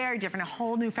 Very different, a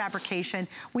whole new fabrication.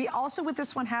 We also, with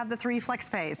this one, have the 3 flex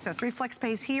pays. So 3 flex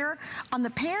pays here. On the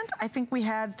pant, I think we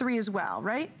had 3 as well,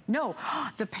 right? No,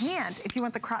 the pant, if you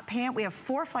want the crop pant, we have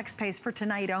 4 flex pays for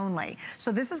tonight only.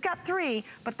 So this has got 3,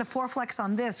 but the 4 flex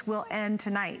on this will end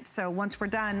tonight. So once we're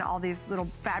done, all these little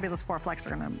fabulous 4 flex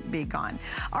are gonna be gone.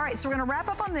 All right, so we're gonna wrap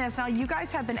up on this. Now, you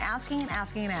guys have been asking and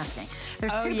asking and asking.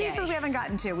 There's 2 pieces we haven't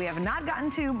gotten to. We have not gotten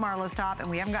to Marla's top, and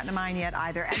we haven't gotten to mine yet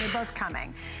either, and they're both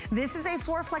coming. This is a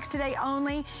 4 flex today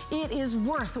only. It is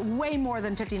worth way more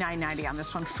than $59.90 on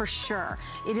this one, for sure.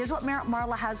 It is what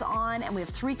Marla has on, and we have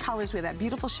 3 colors. We have that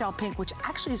beautiful shell pink, which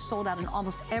actually is sold out in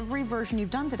almost every version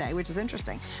you've done today, which is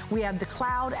interesting. We have the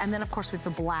cloud, and then, of course, we have the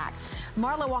black.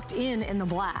 Marla walked in the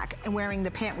black and wearing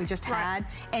the pant we just had,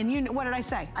 and you know, what did I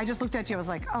say? I just looked at you, I was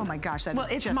like, oh my gosh, that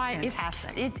is just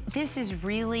fantastic. This is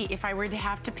really, if I were to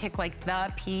have to pick like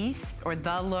the piece or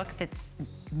the look that's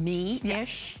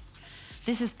me-ish,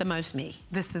 this is the most me.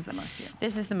 This is the most you.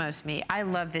 This is the most me. I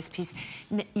love this piece.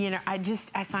 You know,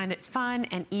 I find it fun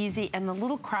and easy, and the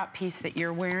little crop piece that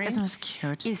you're wearing isn't this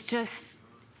cute? Is just,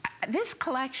 this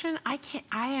collection, I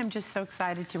am just so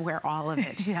excited to wear all of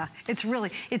it. Yeah,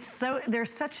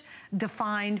 there's such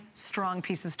defined, strong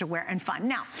pieces to wear and fun.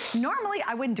 Now, normally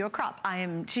I wouldn't do a crop.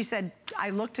 She said,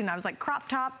 I looked and I was like, crop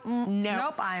top?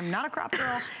 Nope, I'm not a crop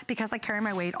girl because I carry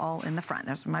my weight all in the front.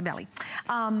 There's my belly.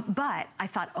 But I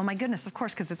thought, oh my goodness, of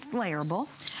course, because it's layerable.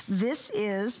 This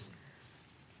is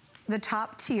the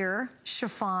top tier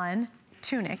chiffon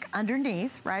tunic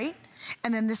underneath, right?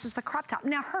 And then this is the crop top.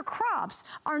 Now, her crops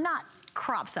are not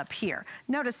crops up here.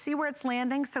 Notice, see where it's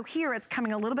landing? So here it's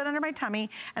coming a little bit under my tummy,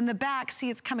 and the back, see,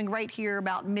 it's coming right here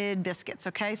about mid biscuits,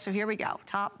 okay? So here we go,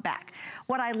 top, back.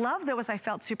 What I love though is I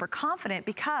felt super confident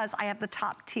because I have the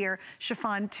top tier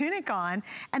chiffon tunic on,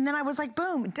 and then I was like,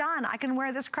 boom, done. I can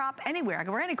wear this crop anywhere. I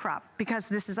can wear any crop because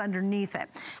this is underneath it.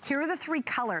 Here are the 3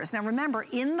 colors. Now remember,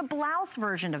 in the blouse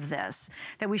version of this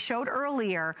that we showed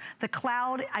earlier, the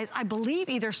cloud, I believe,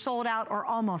 either sold out or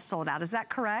almost sold out. Is that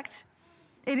correct?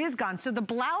 It is gone. So the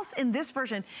blouse in this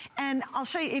version, and I'll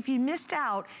show you, if you missed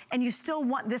out and you still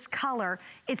want this color,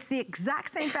 it's the exact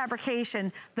same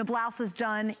fabrication. The blouse is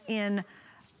done in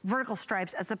vertical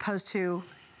stripes as opposed to,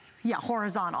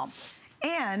 horizontal.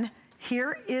 And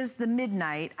here is the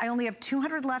midnight. I only have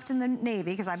 200 left in the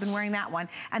navy because I've been wearing that one.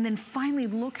 And then finally,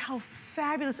 look how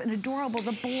fabulous and adorable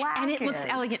the black is. And it looks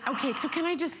elegant. Okay, so can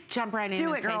I just jump right in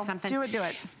and say something? Do it, do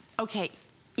it. Okay.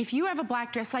 If you have a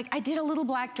black dress, like I did a little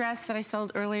black dress that I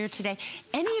sold earlier today,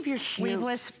 any of your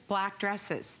sleeveless black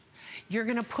dresses, you're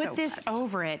gonna put this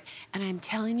over it, and I'm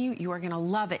telling you, you are gonna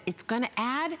love it. It's gonna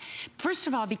add, first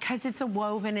of all, because it's a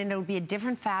woven and it'll be a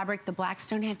different fabric, the blacks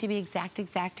don't have to be exact.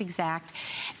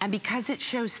 And because it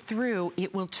shows through,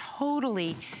 it will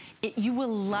totally, you will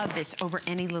love this over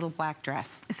any little black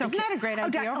dress. So isn't that a great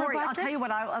idea over a black dress? I'll tell you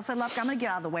what I also love. I'm gonna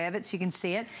get out of the way of it so you can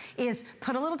see it, is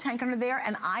put a little tank under there,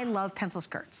 and I love pencil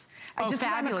skirts. Just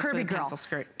I'm a curvy girl. Pencil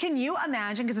skirt. Can you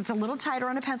imagine, because it's a little tighter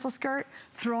on a pencil skirt,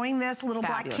 throwing this little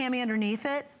black cami underneath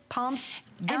it, pumps,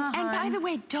 and by the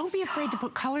way, don't be afraid to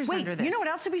put colors under this. You know what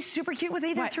else would be super cute with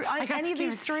either any of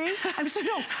these 3? I'm so,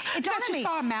 no, it dawned on me. You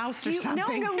saw a mouse or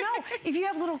something. No. If you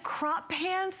have little crop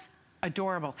pants,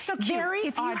 adorable. So cute. Very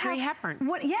Audrey Hepburn.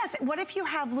 What if you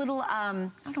have little, I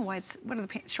don't know why what are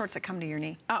the shorts that come to your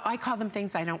knee? Oh, I call them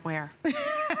things I don't wear.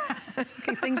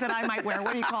 Okay, things that I might wear.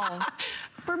 What do you call them?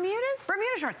 Bermudas?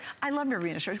 Bermuda shorts. I love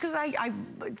Bermuda shorts because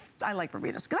I like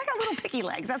Bermudas. Because I got little picky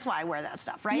legs. That's why I wear that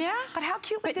stuff, right? Yeah. But how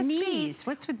cute would this be? Knees.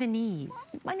 What's with the knees?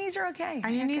 My knees are okay. Are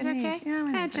your knees okay? Yeah,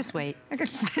 my knees just wait.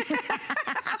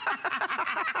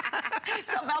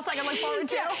 Something else I can look forward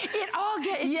to.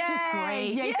 It's just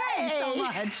great. Yay, thanks so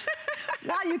much.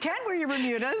 While you can wear your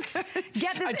Bermudas,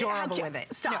 get this. Adorable with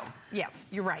it. Stop. No. Yes,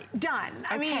 you're right. Done.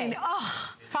 I mean,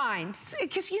 oh. Fine.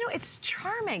 Because, you know, it's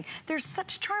charming. There's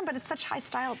such charm, but it's such high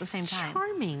style at the same time.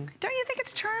 Charming. Don't you think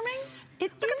it's charming?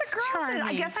 Look at the girls charming. in it.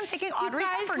 I guess I'm thinking Audrey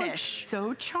Hepburnish.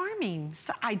 So charming.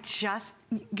 So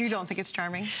you don't think it's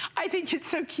charming? I think it's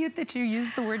so cute that you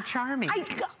use the word charming. I'm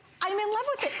in love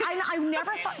with it. I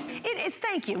never thought, it's,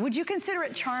 thank you. Would you consider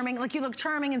it charming? Like, you look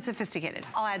charming and sophisticated.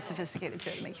 I'll add sophisticated to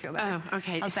it to make you feel better. Oh,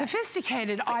 okay. How's that?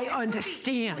 Sophisticated, I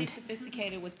understand. Really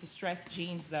sophisticated with distressed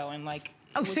jeans, though, and like,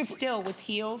 still with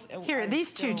heels. Here,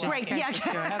 these two just great. Yeah. do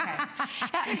it.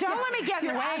 Okay. Don't let me get in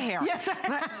the way here. Yes.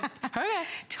 Okay.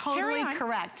 Totally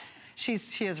correct. She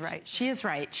is right. She is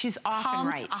right. She's often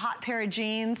right. A hot pair of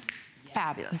jeans.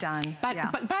 Fabulous. Done.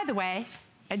 But by the way,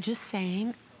 just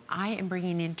saying, I am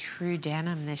bringing in true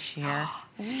denim this year.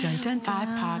 Dun, dun, dun. 5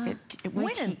 pocket.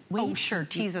 When? Oh, sure.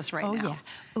 Tease us right now. Yeah.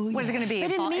 Oh, yeah. What is it going to be?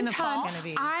 But in the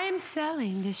meantime, I'm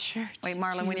selling this shirt. Wait,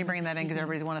 Marla, when are you bringing that in? Because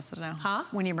everybody wants us to know. Huh?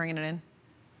 When are you bringing it in?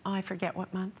 Oh, I forget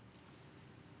what month.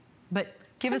 But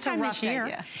give us a rough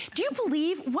idea. Do you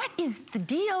believe, what is the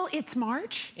deal? It's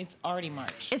March? It's already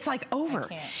March. It's like over.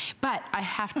 But I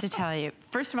have to tell you,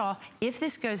 first of all, if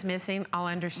this goes missing, I'll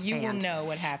understand. You will know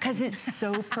what happened. Because it's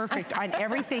so perfect on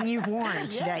everything you've worn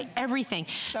today. Yes. Everything.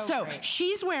 So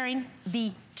she's wearing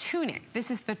the tunic.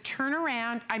 This is the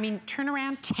turnaround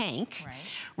tank,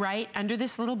 right, under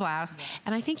this little blouse. Yes.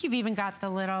 And I think you've even got the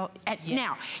little,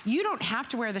 now, you don't have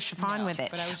to wear the chiffon with it.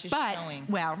 But I was just showing.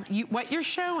 Well, what you're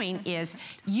showing is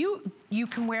you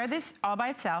can wear this all by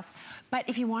itself, but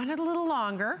if you want it a little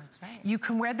longer, you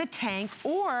can wear the tank,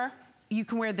 or you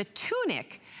can wear the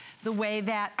tunic the way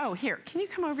that, oh, here, can you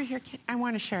come over here? I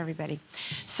want to show everybody.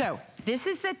 So this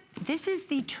is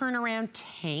the turnaround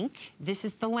tank. This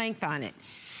is the length on it.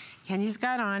 Kenny's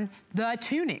got on the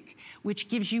tunic, which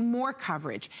gives you more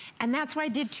coverage. And that's why I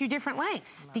did 2 different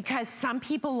lengths, because some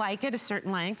people like it a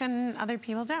certain length and other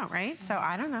people don't, right? So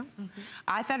I don't know.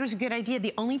 I thought it was a good idea.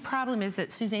 The only problem is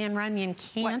that Suzanne Runyon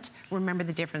can't remember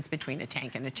the difference between a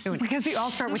tank and a tunic. Because they all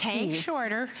start with tank T's.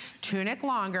 Shorter, tunic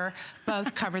longer,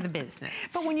 both cover the business.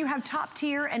 But when you have top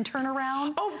tier and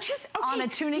turnaround on a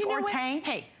tunic or tank.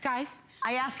 Hey, guys.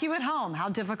 I ask you at home, how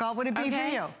difficult would it be for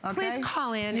you? Okay? Please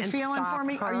call in and feeling stop for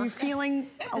me? her. Are you feeling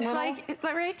a little?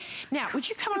 Right? Now, would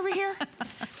you come over here?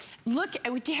 Look,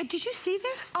 did you see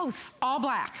this? Oh, all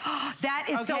black. That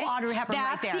is so Audrey Hepburn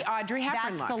right there. That's the Audrey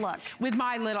Hepburn That's the look. With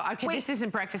my little, this isn't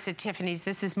breakfast at Tiffany's,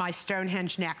 this is my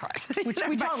Stonehenge necklace. Which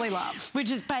we totally love.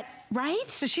 Right?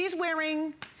 So she's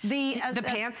wearing the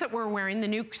pants that we're wearing, the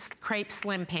new crepe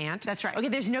slim pant. That's right. Okay,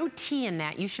 there's no T in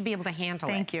that. You should be able to handle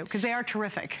it. Thank you, because they are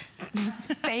terrific.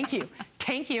 Thank you.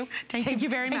 Thank you. Thank you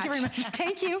very much.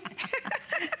 Thank you.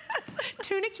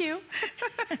 Tunic you.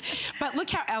 But look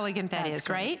how elegant that is,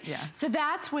 right? Yeah. So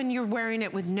that's when you're wearing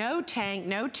it with no tank,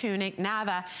 no tunic,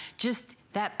 nada, just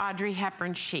that Audrey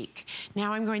Hepburn chic.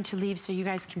 Now I'm going to leave so you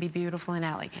guys can be beautiful and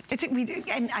elegant.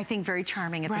 And I think very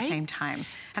charming at the same time.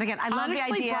 And again, I love the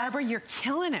idea. Barbara, you're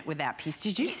killing it with that piece.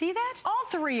 Did you see that? All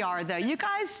 3 are, though. You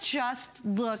guys just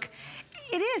look.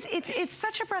 It is. It's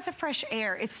such a breath of fresh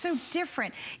air. It's so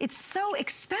different. It's so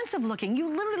expensive looking. You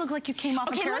literally look like you came off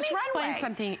a Paris runway. Let me explain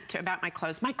something about my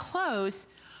clothes. My clothes,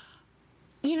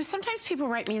 you know, sometimes people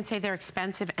write me and say they're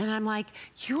expensive, and I'm like,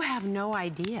 you have no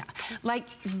idea. Like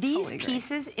these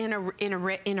pieces in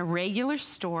a regular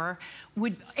store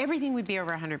everything would be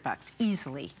over $100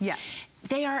 easily. Yes.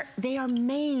 They are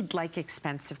made like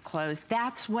expensive clothes.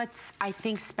 That's what's, I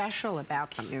think, special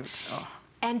about them. Cute. Oh.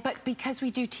 But because we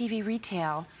do TV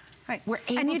retail, we're able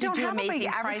to do amazing prices. And you don't have a big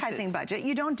advertising budget.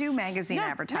 You don't do magazine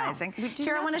advertising. No,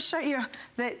 Here, I want to show you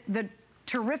the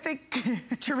terrific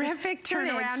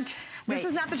turnaround. This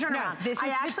is not the turnaround. No, this is I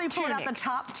actually pulled out the tunic.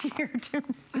 top tier tunic.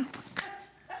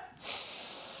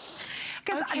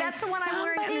 Because that's the one I'm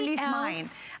wearing underneath mine.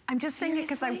 I'm just saying it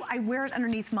because I wear it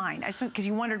underneath mine. Because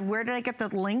you wondered, where did I get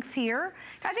the length here?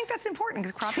 I think that's important,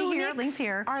 because croppy here, length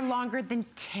here. Are longer than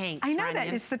tanks, I know that.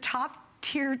 It's the top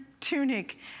tier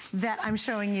tunic that I'm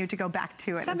showing you to go back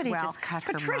to it as well. Just cut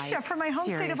her Patricia mic. from my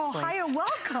home state of Ohio,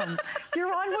 welcome.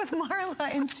 You're on with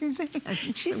Marla and Suzanne.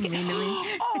 She's so mean to me.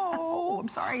 Oh, I'm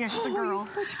sorry, I hit the girl.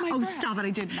 Stop it,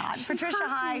 I did not. Patricia,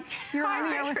 hi. You're on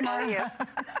here with Marla.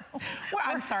 Well,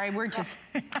 I'm sorry, we're just...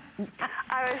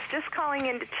 I was just calling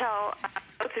in to tell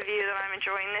both of you that I'm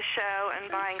enjoying this show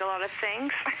and buying a lot of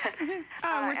things.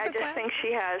 We're so I just think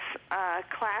she has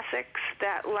classics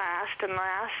that last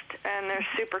and they're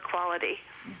super quality.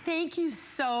 Thank you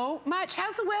so much.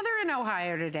 How's the weather in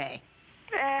Ohio today?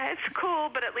 It's cool,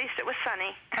 but at least it was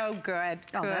sunny. Oh, good.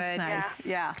 Oh, good. that's nice.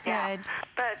 Yeah. Yeah.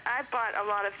 But I bought a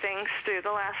lot of things through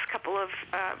the last couple of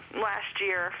last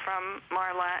year from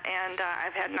Marla, and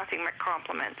I've had nothing but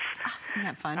compliments. Oh, isn't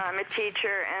that fun? I'm a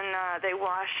teacher, and they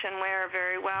wash and wear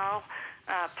very well.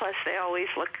 Plus, they always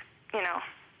look, you know,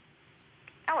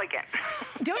 elegant.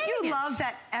 Don't you love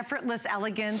that effortless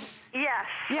elegance? Yes,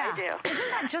 Yeah. I do. Isn't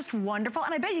that just wonderful?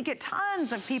 And I bet you get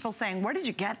tons of people saying, where did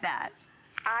you get that?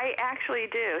 I actually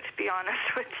do, to be honest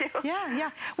with you. Yeah, yeah.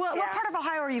 Well, what part of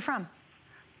Ohio are you from?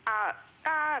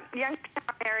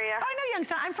 Youngstown area. Oh, I know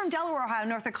Youngstown. I'm from Delaware, Ohio,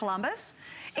 north of Columbus.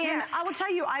 And I will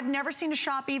tell you, I've never seen a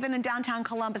shop even in downtown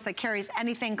Columbus that carries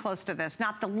anything close to this.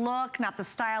 Not the look, not the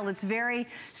style. It's very,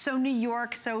 so New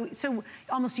York, so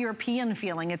almost European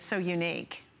feeling. It's so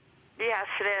unique. Yes,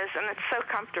 it is, and it's so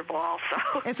comfortable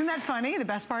also. Isn't that funny? The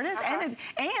best part is,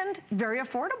 and very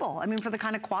affordable. I mean, for the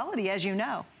kind of quality, as you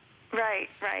know. Right,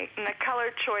 right. And the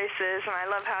color choices, and I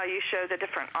love how you show the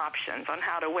different options on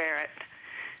how to wear it.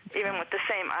 Even with the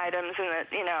same items and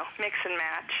the, you know, mix and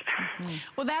match.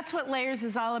 Well, that's what Layers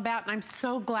is all about, and I'm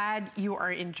so glad you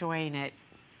are enjoying it.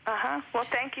 Well,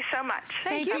 thank you so much.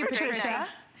 Thank you, Patricia.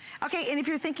 Okay, and if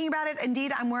you're thinking about it,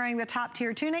 indeed, I'm wearing the top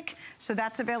tier tunic, so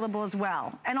that's available as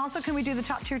well. And also, can we do the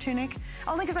top tier tunic?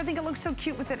 Only because I think it looks so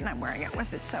cute with it, and I'm wearing it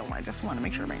with it, so I just want to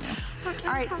make sure right now.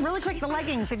 All right, really quick, the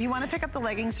leggings. If you want to pick up the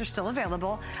leggings, they're still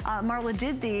available. Marla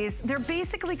did these. They're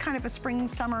basically kind of a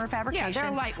spring-summer fabrication. Yeah,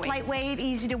 they're lightweight. Lightweight,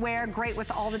 easy to wear, great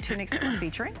with all the tunics that we're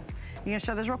featuring. You gonna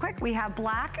show those real quick? We have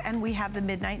black and we have the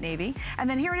midnight navy. And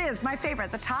then here it is, my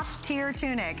favorite, the top tier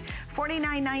tunic,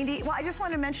 $49.90. Well, I just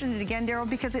want to mention it again, Daryl,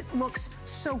 because it looks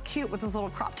so cute with this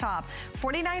little crop top.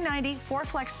 $49.90, 4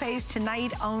 flex pays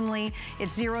tonight only.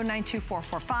 It's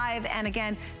 092445. And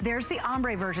again, there's the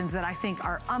ombre versions that I think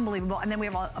are unbelievable. And then we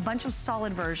have a bunch of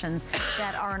solid versions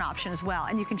that are an option as well.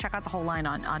 And you can check out the whole line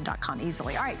on .com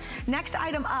easily. All right, next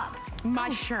item up. My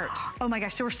shirt. Oh my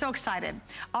gosh, so we're so excited.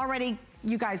 Already,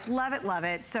 you guys love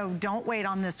it, so don't wait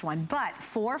on this one. But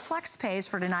 4 flex pays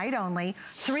for tonight only,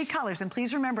 3 colors. And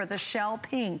please remember, the shell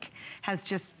pink has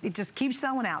it just keeps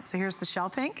selling out. So here's the shell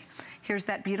pink. Here's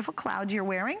that beautiful cloud you're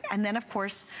wearing. And then, of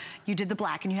course, you did the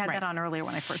black, and you had that on earlier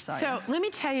when I first saw you. So let me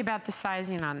tell you about the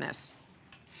sizing on this.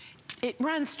 It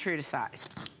runs true to size.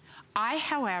 I,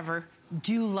 however,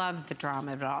 do love the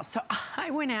drama of it all. So I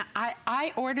went out,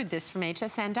 I ordered this from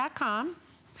hsn.com.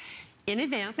 in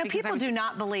advance. Now, people do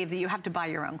not believe that you have to buy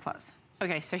your own clothes.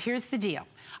 Okay, so here's the deal.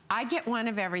 I get one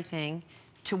of everything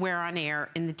to wear on air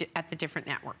at the different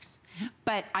networks,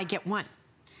 but I get one.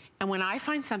 And when I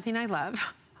find something I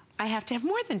love, I have to have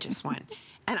more than just one.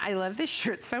 And I love this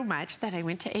shirt so much that I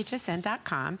went to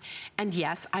hsn.com, and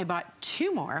yes, I bought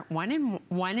 2 more, one in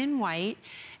white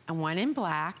and one in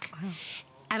black,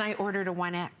 and I ordered a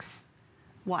 1X.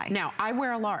 Why? Now, I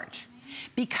wear a large,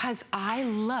 because I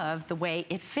love the way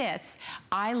it fits.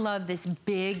 I love this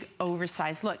big,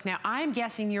 oversized look. Now, I'm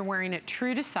guessing you're wearing it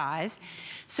true to size.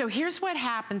 So here's what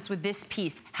happens with this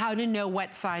piece, how to know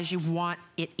what size you want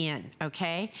it in,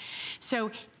 okay? So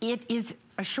it is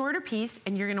a shorter piece,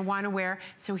 and you're gonna wanna wear,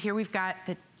 so here we've got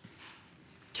the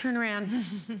turnaround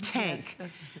tank.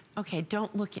 Okay,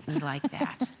 don't look at me like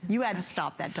that. You had to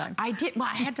stop that time. I did, well,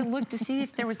 I had to look to see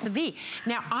if there was the V.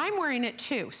 Now, I'm wearing it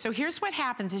too. So here's what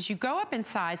happens is you go up in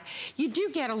size, you do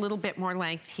get a little bit more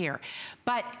length here,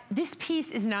 but this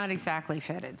piece is not exactly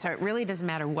fitted. So it really doesn't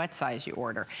matter what size you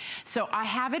order. So I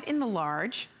have it in the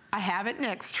large, I have it in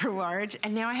extra large,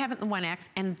 and now I have it in the 1X,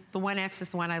 and the 1X is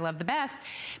the one I love the best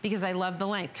because I love the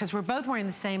length, because we're both wearing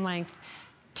the same length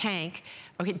tank.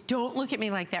 Okay, don't look at me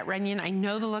like that, Runyon. I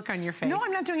know the look on your face. No,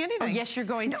 I'm not doing anything. Oh, yes, you're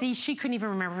going. No. See, she couldn't even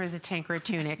remember if it was a tank or a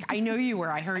tunic. I know you were.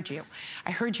 I heard you.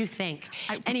 I heard you think.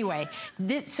 Anyway,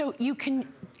 so you can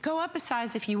go up a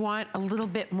size if you want a little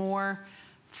bit more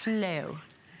flow.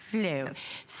 Yes.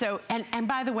 So, and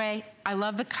by the way, I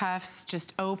love the cuffs,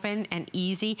 just open and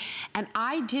easy. And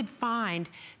I did find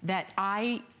that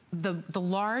the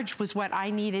large was what I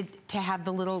needed to have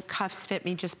the little cuffs fit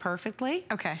me just perfectly.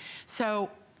 Okay. So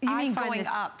you mean going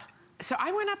up? So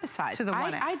I went up a size. To the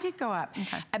 1X. I did go up.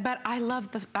 Okay. But I love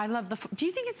the, do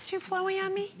you think it's too flowy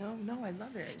on me? No, I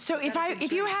love it. So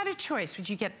if you had a choice, would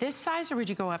you get this size or would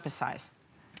you go up a size?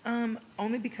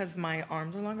 Only because my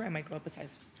arms are longer, I might go up a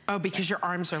size. Oh, because your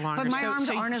arms are longer. But my arms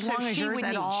aren't as long as yours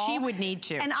at all. She would need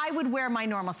to. And I would wear my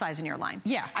normal size in your line.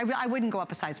 Yeah. I wouldn't go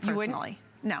up a size personally.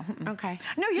 No. Okay.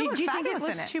 No, you look do you fabulous think it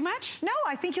looks in it. too much? No,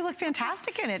 I think you look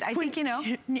fantastic in it. I think, you know.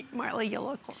 Marla, you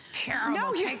look terrible.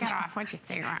 No, you take it off. What you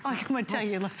think? Like, I'm going to tell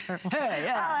you, you look terrible. Hey,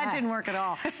 yeah. Oh, that didn't work at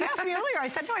all. You asked me earlier. I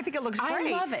said, no, I think it looks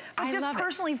great. I love it. But just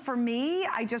personally, for me,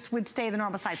 I just would stay the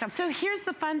normal size. So here's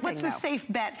the fun thing, What's the safe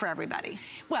bet for everybody?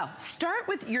 Well, start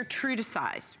with your true to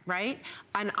size, right?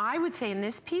 And I would say in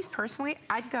this piece, personally,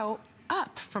 I'd go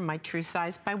up from my true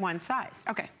size by 1 size.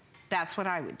 Okay. That's what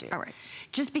I would do. All right.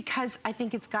 Just because I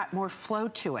think it's got more flow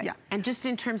to it. Yeah. And just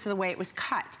in terms of the way it was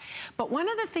cut. But one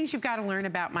of the things you've got to learn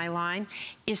about my line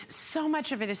is so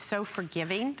much of it is so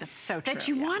forgiving. That's so true. That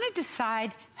you want to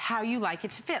decide how you like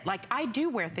it to fit. Like, I do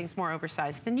wear things more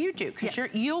oversized than you do,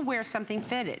 because you'll wear something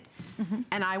fitted,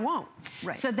 and I won't.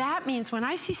 Right. So that means when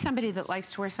I see somebody that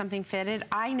likes to wear something fitted,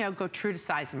 I know go true to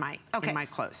size in my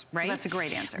clothes, right? Well, that's a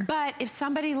great answer. But if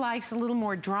somebody likes a little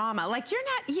more drama, like you're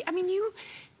not, I mean,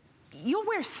 you'll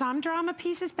wear some drama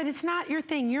pieces, but it's not your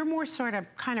thing. You're more sort of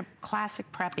kind of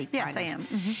classic preppy. Yes, I am.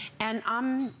 And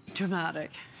I'm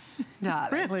dramatic.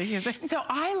 Really? So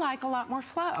I like a lot more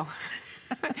flow.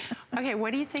 Okay,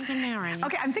 what are you thinking now, Rainey?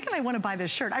 Okay, I'm thinking I want to buy this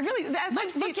shirt. I really, as I'm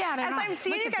seeing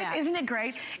you guys, that. isn't it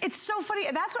great? It's so funny.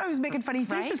 That's why I was making funny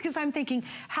faces, because I'm thinking,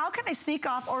 how can I sneak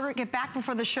off, order it, get back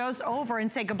before the show's over,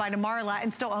 and say goodbye to Marla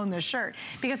and still own this shirt?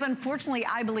 Because unfortunately,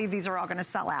 I believe these are all going to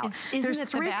sell out. There's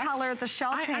 3 color, the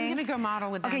shell paint. I'm going to go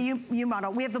model with them. Okay, you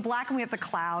model. We have the black and we have the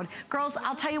cloud. Girls,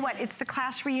 I'll tell you what, it's the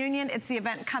class reunion. It's the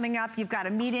event coming up. You've got a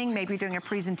meeting, maybe you're doing a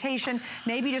presentation,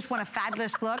 maybe you just want a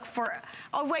fabulous look for,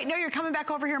 oh wait, no, you're coming back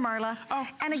over here, Marla. Oh.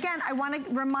 And again, I want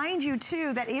to remind you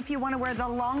too that if you want to wear the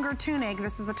longer tunic,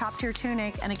 this is the top tier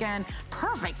tunic, and again,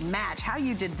 perfect match. How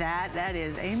you did that, that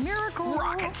is a miracle.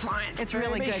 Rocket science, It's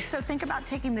really good. So think about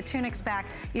taking the tunics back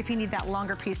if you need that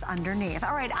longer piece underneath.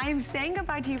 All right, I am saying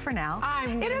goodbye to you for now.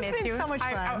 It has been so much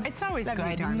fun. It's always love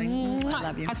good. You, darling. I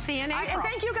love you. I'll see you in April. And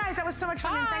thank you guys, that was so much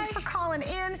fun. Bye. And thanks for calling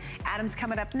in. Adam's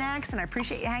coming up next, and I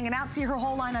appreciate you hanging out. See her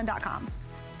whole line on .com.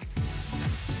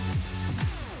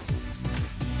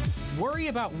 Worry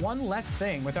about one less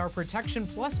thing with our Protection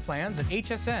Plus plans at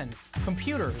HSN.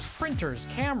 Computers, printers,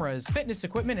 cameras, fitness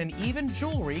equipment, and even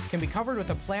jewelry can be covered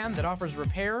with a plan that offers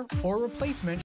repair or replacement